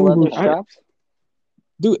it, I don't just know. leather straps?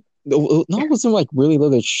 Dude, no, it wasn't like really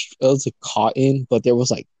leather. It was like cotton, but there was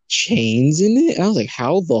like chains in it. And I was like,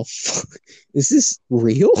 how the fuck is this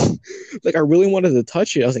real? Like, I really wanted to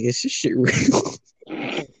touch it. I was like, is this shit real?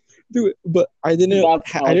 Dude, but I didn't know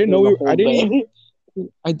I didn't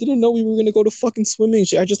know we were gonna go to fucking swimming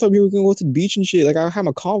shit. I just thought we were gonna go to the beach and shit. Like I had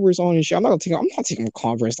my Converse on and shit. I'm not taking my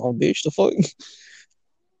Converse off, bitch. The fuck.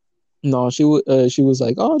 No, she was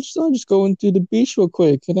like, oh, I'm just going to the beach real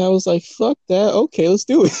quick, and I was like, fuck that. Okay, let's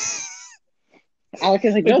do it. Alex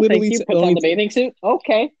is like, no, thank you. Puts on the bathing suit.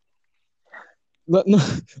 Okay. No,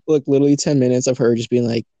 like literally 10 minutes of her just being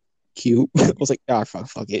like cute. I was like, ah,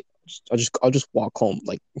 fuck it. I'll just walk home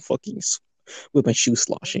like fucking with my shoes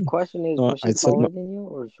sloshing. Question is, was she taller than you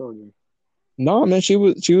or shorter? No, man, she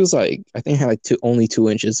was like, I think I had like only 2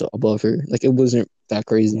 inches above her. Like it wasn't that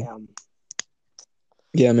crazy. Damn.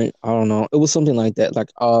 Yeah, man, I don't know. It was something like that. Like,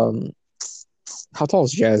 how tall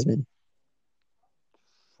is Jasmine?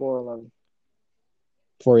 4'11".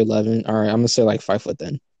 4'11". All right, I'm gonna say like 5 foot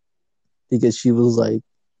then, because she was like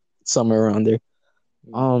somewhere around there.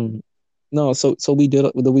 No, so we did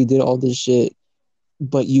all this shit,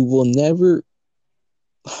 but you will never.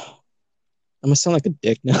 I'm gonna sound like a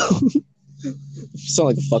dick now. Sound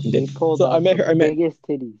like a fucking dick. So I met her. Biggest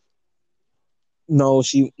titties. No,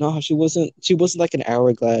 she wasn't. She wasn't like an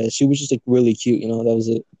hourglass. She was just like really cute. You know, that was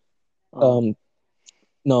it.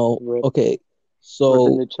 No, Rip. okay. So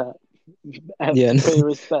in the chat. Yeah, pay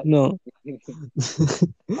respect. No.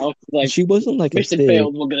 Like, she wasn't like a stick.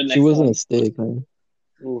 She wasn't a stick, man.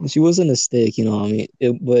 Ooh. She wasn't a stick, you know what I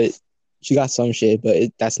mean? But she got some shit,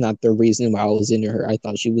 but that's not the reason why I was into her. I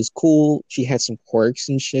thought she was cool. She had some quirks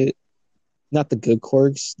and shit. Not the good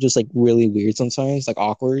quirks, just like really weird sometimes, like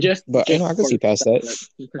awkward. But I know I can see past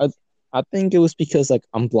that. I think it was because like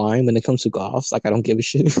I'm blind when it comes to goths. Like I don't give a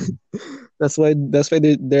shit. That's why there's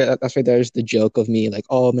the joke of me like,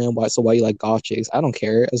 oh man, why you like goth chicks? I don't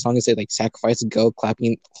care as long as they like sacrifice a goat, clap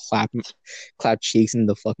cheeks in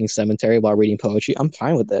the fucking cemetery while reading poetry. I'm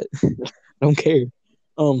fine with that. I don't care.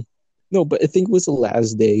 No, but I think it was the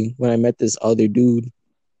last day when I met this other dude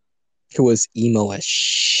who was emo as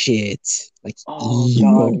shit. Like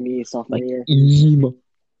emo. God, me sophomore year. Emo.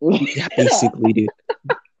 Yeah, basically, dude.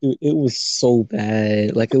 Dude, it was so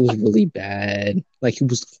bad. Like it was really bad. Like it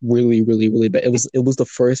was really, really, really bad. It was the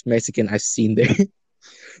first Mexican I've seen there.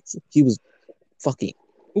 So he was fucking.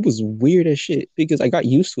 It was weird as shit because I got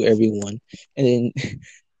used to everyone, and then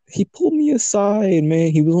he pulled me aside.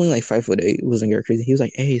 Man, he was only like 5'8". It wasn't very crazy. He was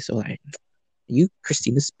like, "Hey, so like, are you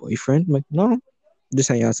Christina's boyfriend?" I'm like, "No, just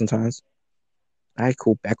hang out sometimes." All right,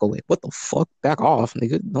 cool. Back away. What the fuck? Back off,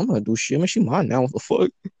 nigga. Don't wanna do shit. Man, she mine now. What the fuck?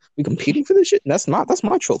 We competing for this shit? That's my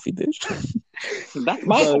trophy, bitch. That's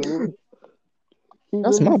my.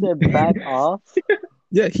 That's my. Said back off.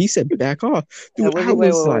 Yeah, he said back off. Dude,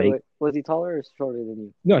 wait. Was he taller or shorter than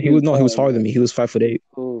you? No, he was taller than me. He was 5'8".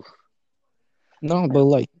 Oof. No, but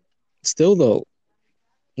like, still though,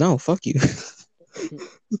 no, fuck you.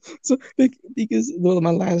 So like, because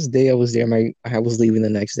my last day I was there, I was leaving the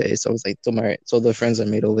next day, so I was like, so the friends I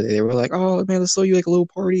made over there, they were like, oh man, let's throw you like a little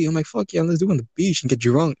party. I'm like, fuck yeah, let's do it on the beach and get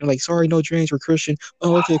drunk. I'm like, sorry, no drinks, we're Christian.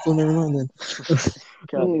 Oh, okay, cool, never mind then.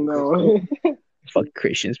 No. Fuck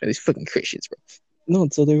Christians, man, these fucking Christians, bro. No,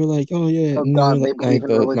 so they were like, oh yeah, oh god, they believe in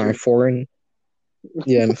religion. My foreign.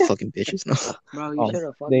 Yeah, I'm fucking bitches. No, bro, you should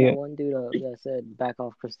have fucked that one dude up that said back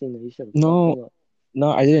off Christina. You should have.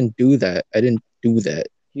 No, I didn't do that.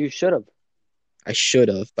 You should have. I should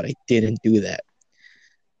have, but I didn't do that.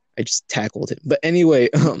 I just tackled him. But anyway,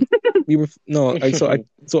 we were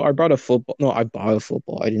I brought a football. No, I bought a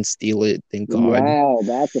football. I didn't steal it. Thank God. Wow,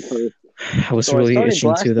 that's the first. I was So I really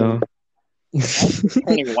started itching to though.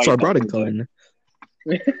 turning white. So I brought a though. gun.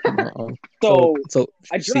 So So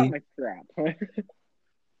I dropped see, my strap.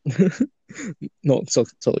 no, so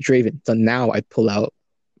Draven. So now I pull out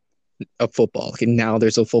a football. Okay, now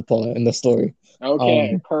there's a football in the story.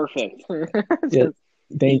 Okay, perfect. Yeah,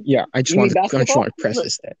 yeah. You mean I just basketball? want to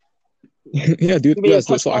preface that. Yeah, dude. You mean Yeah, a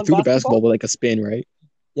so I touchdown threw the basketball? basketball with like a spin, right?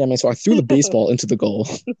 Yeah, man. So I threw the baseball into the goal.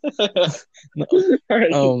 No, All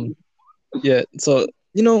right. yeah. So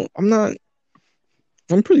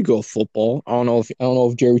I'm pretty good at football. I don't know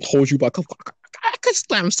if Jerry told you, but I could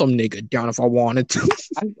slam some nigga down if I wanted to.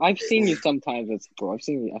 I've seen you sometimes at school. I've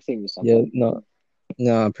seen you Yeah, sometimes.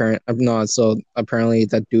 no. So apparently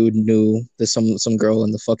that dude knew there's some girl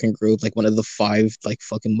in the fucking group, like one of the five like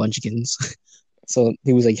fucking munchkins. So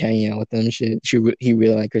he was like hanging out with them. And shit. He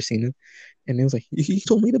really liked Christina, and he was like, he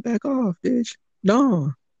told me to back off, bitch.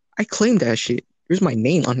 No, I claimed that shit. There's my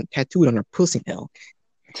name on tattooed on her pussy now.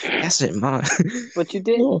 That's it, man. But you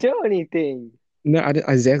didn't No, do anything. no, I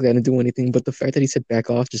didn't do anything. But the fact that he said back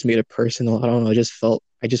off just made it personal. I don't know. I just felt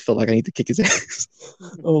like I need to kick his ass.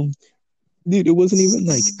 Um, Dude, it wasn't even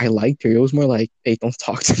like I liked her. It was more like, hey, don't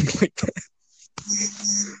talk to me like that.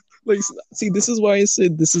 Like, see, this is why I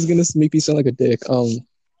said this is gonna make me sound like a dick. This is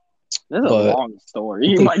a But long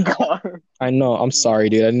story. My God. I know. I'm sorry,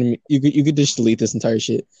 dude. I didn't. You could just delete this entire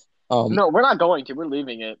shit. No, we're not going to. We're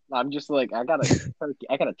leaving it. I'm just like I got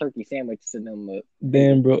a turkey sandwich sitting on the.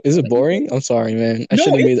 Damn, bro, is it boring? I'm sorry, man. I No,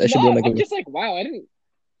 shouldn't have made. it's I should have not. done like I'm just like, wow, I didn't.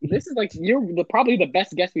 This is like probably the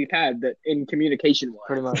best guest we've had that in communication wise.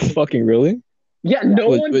 Pretty much. fucking really. Yeah, no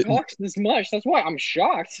Wait, one wait. talks this much. That's why I'm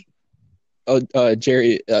shocked. Oh,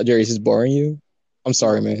 Jerry, is this boring you? I'm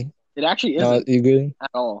sorry, man. It actually No, isn't you good? at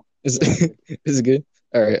all. Is is it good?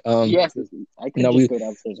 All right. Yes, I could No, just go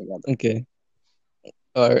downstairs and grab it. okay.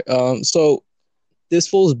 All right. So this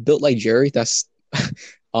fool's built like Jerry. That's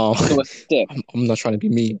So a stick. I'm not trying to be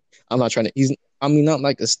mean. I'm not trying to. I mean, not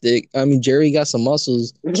like a stick. I mean, Jerry got some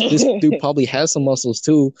muscles. This dude probably has some muscles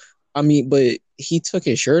too. I mean, but he took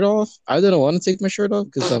his shirt off. I didn't want to take my shirt off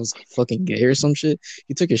because I was fucking gay or some shit.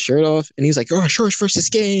 He took his shirt off and he's like, "Oh, shorts versus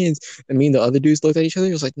skins." And me and the other dudes looked at each other.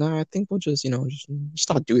 He was like, "Nah, I think we'll just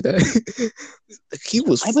not do that." He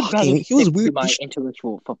was I would rather fucking. He was stick to weird. my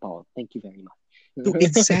intellectual football. Thank you very much. Dude,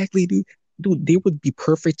 exactly, dude. Dude, they would be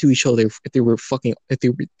perfect to each other if they were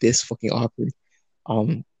this fucking awkward.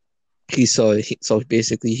 So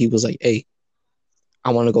basically he was like, "Hey,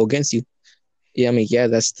 I want to go against you." Yeah, I mean, yeah,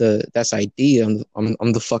 that's the idea.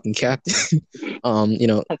 I'm the fucking captain.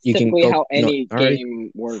 That's You can typically go. how any All right. game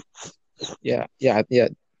works. Yeah.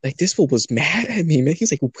 Like this fool was mad at me, man. He's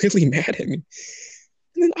like really mad at me.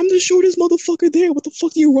 And then I'm the shortest motherfucker there. What the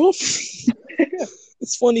fuck are you wrong?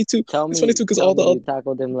 It's funny too. It's funny too because all the you other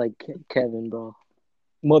tackled him like Kevin, bro.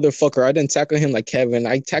 motherfucker. I didn't tackle him like Kevin.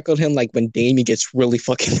 I tackled him like when Damien gets really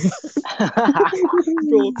fucking.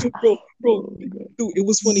 bro. Dude, it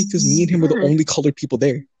was funny because me and him were the only colored people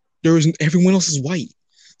there. Everyone else is white.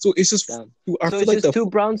 So it's just, Damn. dude, I So feel it's like just two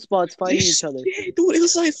brown spots fighting each other. Yeah, dude, it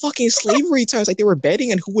was like fucking slavery times. Like they were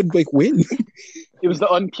betting and who would like win. It was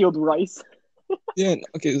the unpeeled rice. Yeah.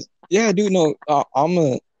 Okay. Yeah, dude. No, I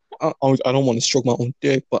don't want to stroke my own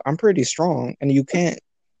dick, but I'm pretty strong, and you can't.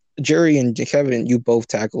 Jerry and Kevin, you both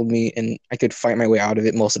tackled me, and I could fight my way out of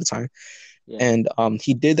it most of the time. Yeah. And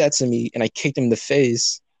he did that to me, and I kicked him in the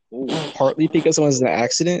face. Ooh. Partly because it was an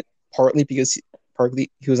accident, partly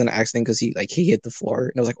he was in an accident because he hit the floor,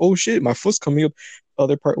 and I was like, oh shit, my foot's coming up. The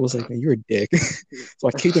other part was like, man, you're a dick. So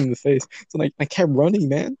I kicked him in the face. So like I kept running,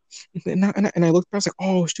 man, and I looked back, I was like,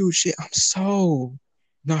 oh dude, shit, I'm so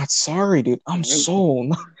not sorry, dude. I'm so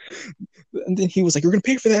not. And then he was like, you're gonna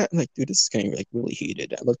pay for that. I'm like, dude, this is getting like really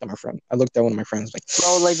heated. I looked at one of my friends, like,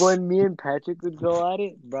 Bro, like when me and Patrick would go at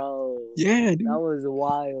it, bro. yeah, dude. That was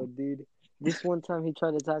wild, dude. This one time he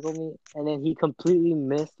tried to tackle me, and then he completely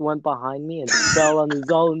missed, went behind me, and fell on his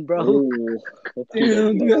own, bro. Ooh.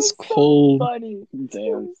 Damn, dude, that's So cold. funny. It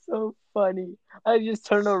Damn. was so funny. I just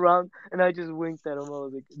turned around and I just winked at him. I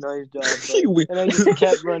was like, nice job, You bro. win. And I just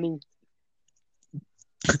kept running.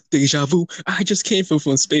 Deja vu. I just came from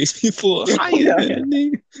space before.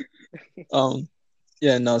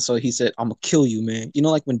 Yeah, no. So he said, "I'm gonna kill you, man." You know,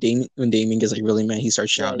 like when Damien gets like really mad, he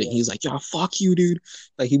starts shouting. Yeah. He's like, "Yeah, fuck you, dude!"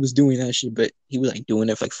 Like he was doing that shit, but he was like doing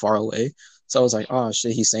it like far away. So I was like, "Oh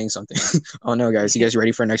shit, he's saying something." Oh no, guys, you guys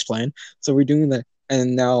ready for our next plan? So we're doing that,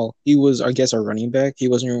 and now he was, I guess, our running back. He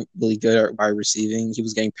wasn't really good at by receiving. He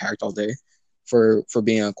was getting packed all day for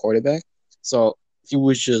being a quarterback. So he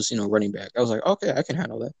was just running back. I was like, okay, I can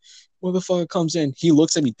handle that. Motherfucker comes in. He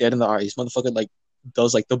looks at me dead in the eyes. Motherfucker like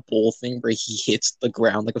does like the bull thing where he hits the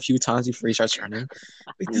ground like a few times before he starts running.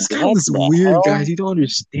 Like this guy What was the weird, hell? guys. You don't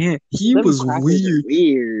understand. He Them was crackers are weird.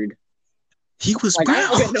 weird. He was Like, okay,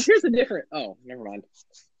 no, weird. here's a different. Oh, never mind.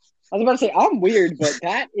 I was about to say I'm weird, but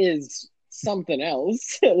that is something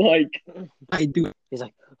else. Like, I do He's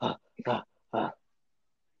like,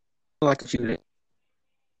 like a few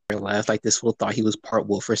laugh like this fool thought he was part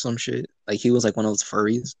wolf or some shit. Like he was like one of those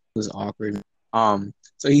furries. It was awkward.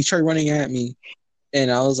 So he tried running at me,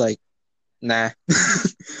 and I was like, nah.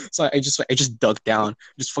 So I just ducked down,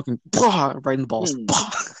 just fucking right in the balls.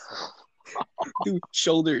 Dude,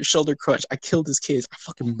 shoulder crush. I killed his kids. I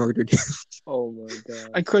fucking murdered him. oh my god.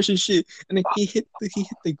 I crushed his shit, and then he hit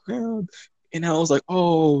the ground, and I was like,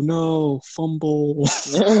 oh no, fumble,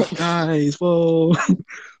 guys, whoa.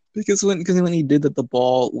 Because when he did that, the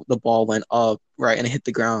ball went up, right, and it hit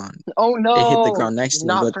the ground. oh no, It hit the ground next to him,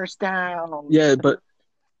 not but first down. but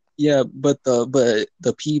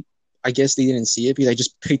the peep, I guess they didn't see it because I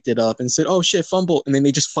just picked it up and said, "Oh shit, fumble," and then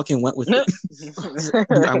they just fucking went with it.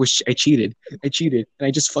 Dude, I cheated, and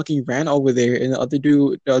I just fucking ran over there, and the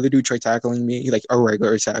other dude tried tackling me, like a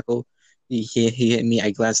regular tackle. He hit me.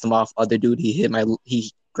 I glanced him off. Other dude,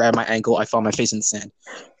 he grabbed my ankle. I found my face in the sand.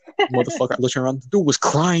 Motherfucker, I looked around. The dude was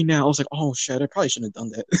crying now. I was like, oh shit, I probably shouldn't have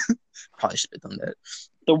done that. Probably should have done that.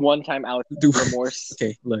 The one time Alex Dude, remorse.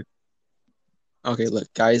 Okay,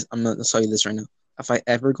 look, guys, I'm gonna tell you this right now. If I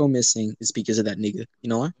ever go missing, it's because of that nigga. You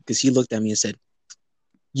know why? Because he looked at me and said,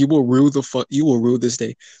 you will rue this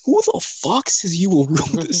day. Who the fuck says you will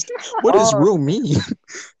rue this day? What does rue mean?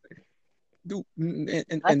 Dude,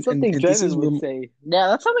 That's something Draven would say. Yeah,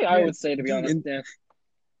 that's something I would say, to be honest. Yeah.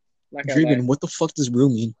 Draven, what the fuck does rue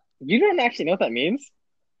mean? You don't actually know what that means?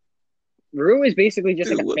 Rue is basically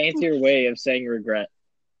just like a fancier way of saying regret.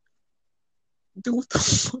 Dude, what the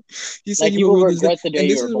fuck? He said Like you will regret the day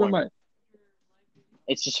you were born.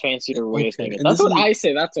 It's just fancier way of saying it. That's what I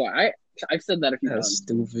say. That's why I've said that a few times. That's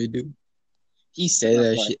stupid, dude. He said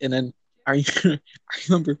that shit, and then I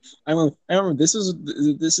remember. This is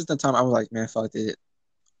the time I was like, man, fuck it.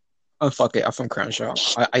 Oh fuck it, I'm from Crenshaw.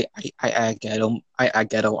 I act ghetto.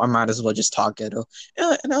 I might as well just talk ghetto.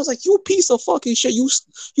 And I was like, you piece of fucking shit, you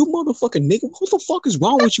motherfucking nigga. What the fuck is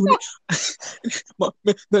wrong with you?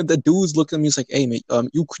 the dudes look at me. It's like, hey man,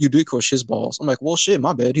 you did crush his balls. I'm like, well shit,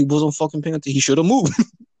 my bad. He wasn't fucking paying attention. He should have moved.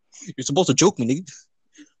 You're supposed to joke me, nigga.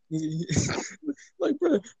 Like,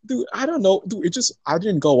 bro, dude, I don't know, dude. I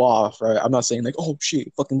didn't go off, right? I'm not saying like, oh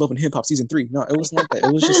shit, fucking Love and Hip Hop season 3. No, it wasn't like that.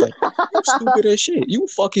 It was just like, you stupid as shit. You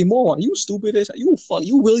fucking moron. You stupid as you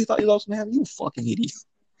really thought you was gonna have you fucking idiot.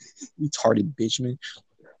 Retarded bitch, man.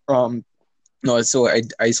 No, so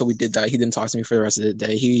so we did that. He didn't talk to me for the rest of the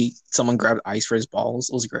day. Someone grabbed ice for his balls.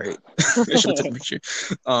 It was great. I should have taken a picture.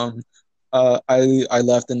 I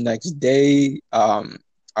left the next day.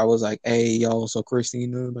 I was like, hey, yo, so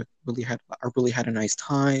Christina, like, I really had a nice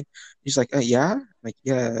time. She's like, yeah? I'm like,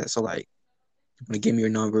 yeah. So, like, you want to give me your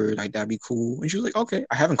number? Like, that'd be cool. And she was like, okay.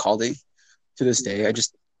 I haven't called it to this day. I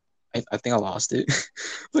think I lost it.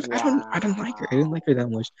 Look, wow. I don't like her. I didn't like her that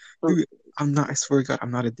much. Dude, I swear to God,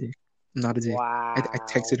 I'm not a dick. I'm not a dick. Wow. I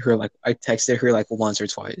texted her like once or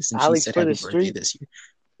twice, and Alex, she said happy birthday this year.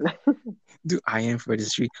 Dude, I am for the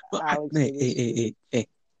street. But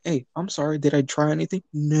hey, I'm sorry. Did I try anything?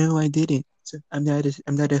 No, I didn't. So I'm not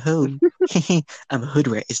a hoe. I'm a hood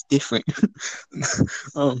rat. It's different.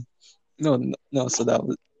 No. So that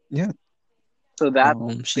was So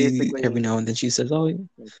that she basically... every now and then she says, "Oh, yeah.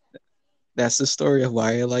 That's the story of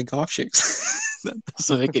why I like goth chicks." That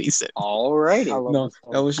doesn't make any sense. Alrighty. No,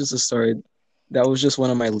 that was just a story. That was just one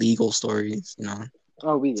of my legal stories. You know.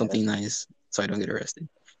 Oh, something nice, so I don't get arrested.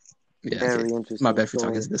 Yeah, very interesting. My bad for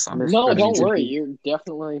talking to this song. No, don't worry. You're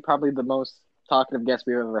definitely probably the most talkative guest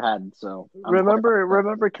we've ever had. So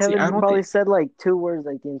remember, Kevin probably said like 2 words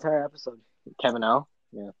like the entire episode. Kevin L.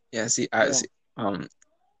 Yeah. Yeah. See, I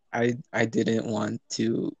didn't want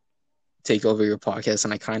to take over your podcast,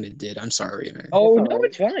 and I kind of did. I'm sorry, man. Oh no,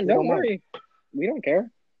 it's fine. Don't worry. We don't care.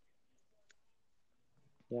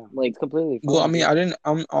 Yeah, like completely. Well, I mean,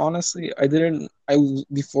 honestly,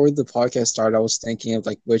 before the podcast started, I was thinking of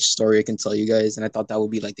like which story I can tell you guys, and I thought that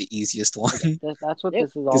would be like the easiest one. That's what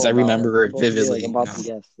this is all about. Because I remember it vividly. About the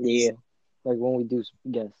guests. Yeah. Like when we do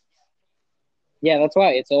guests. Yeah, that's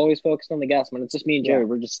why it's always focused on the guests. When it's just me and Jerry,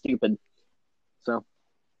 we're just stupid. So.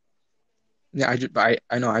 Yeah,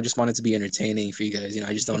 I know. I just want it to be entertaining for you guys. You know,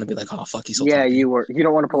 I just don't want to be like, oh fuck, he's so. Yeah, you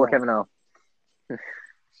don't want to pull a Kevin O.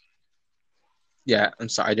 Yeah, I'm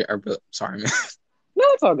sorry. Sorry, man. No,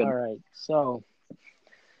 it's all good. All right, so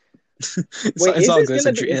it's all good.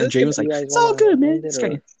 And Jay was like, "It's all good, man. It's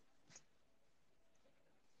great."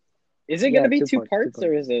 Is it Yeah, gonna be 2 two parts. 2 parts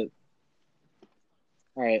or parts. is it?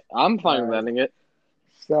 All right, I'm fine with Alright. ending it.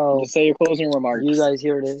 So Just say your closing remarks. you guys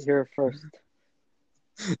hear it first.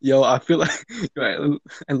 Yo, I feel like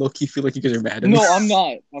I low key feel like you guys are mad at me. No, I'm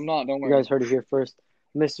not. I'm not. Don't You worry. guys heard it here first.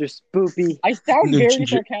 Mr. Spoopy. I sound No, very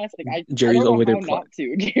sarcastic. I Jerry's don't know over there how not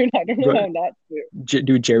to, dude. I don't know Bro. how not to.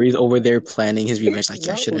 Dude, Jerry's over there planning his revenge. Like,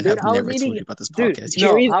 yeah, I No, shouldn't dude, have I was never eating. told you about this Dude, podcast. no,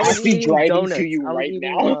 Jerry's I was actually eating driving donuts. to you I was right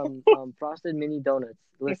eating now. frosted mini donuts,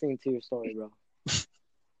 listening to your story, bro.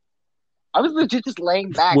 I was legit just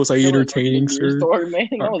laying back, Was I chilling, entertaining, listening to your sir? story, man.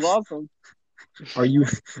 That Are, was awesome.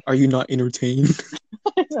 are you not entertained?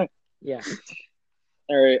 Yeah.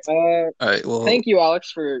 All right. All right, well, Thank you,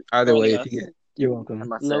 Alex, for either way, joining us. you're I welcome.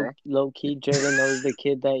 must say. Low key, Jalen knows the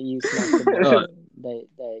kid that you smacked the ball,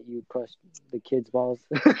 that you crushed the kid's balls.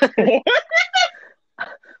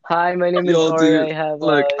 Hi, my name is Yo, Dory. dude, I have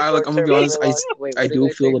look, I'm gonna short-term be honest. memory loss. Wait, I what did do I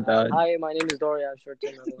feel say? bad. Hi, my name is Dory. I have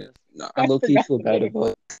short-term memory loss. I low key forgot feel bad that.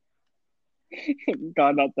 about.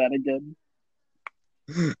 God, not that again.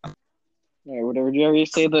 All right, whatever. Jerry,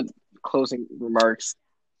 say the closing remarks.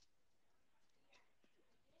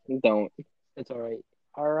 Don't. It's all right.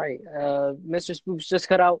 All right. Mr. Spoops just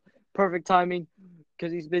cut out. Perfect timing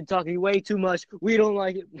because he's been talking way too much. We don't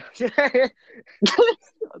like it.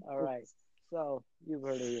 All right. So you've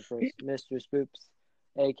heard it here first. Mr. Spoops,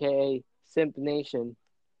 aka Simp Nation.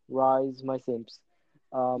 Rise, my simps.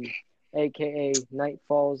 AKA Night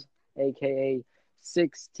Falls, aka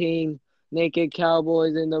 16 naked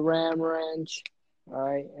cowboys in the Ram Ranch. All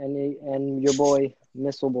right, and your boy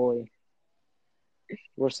Missile Boy.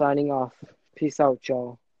 We're signing off. Peace out,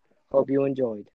 y'all. Hope you enjoyed.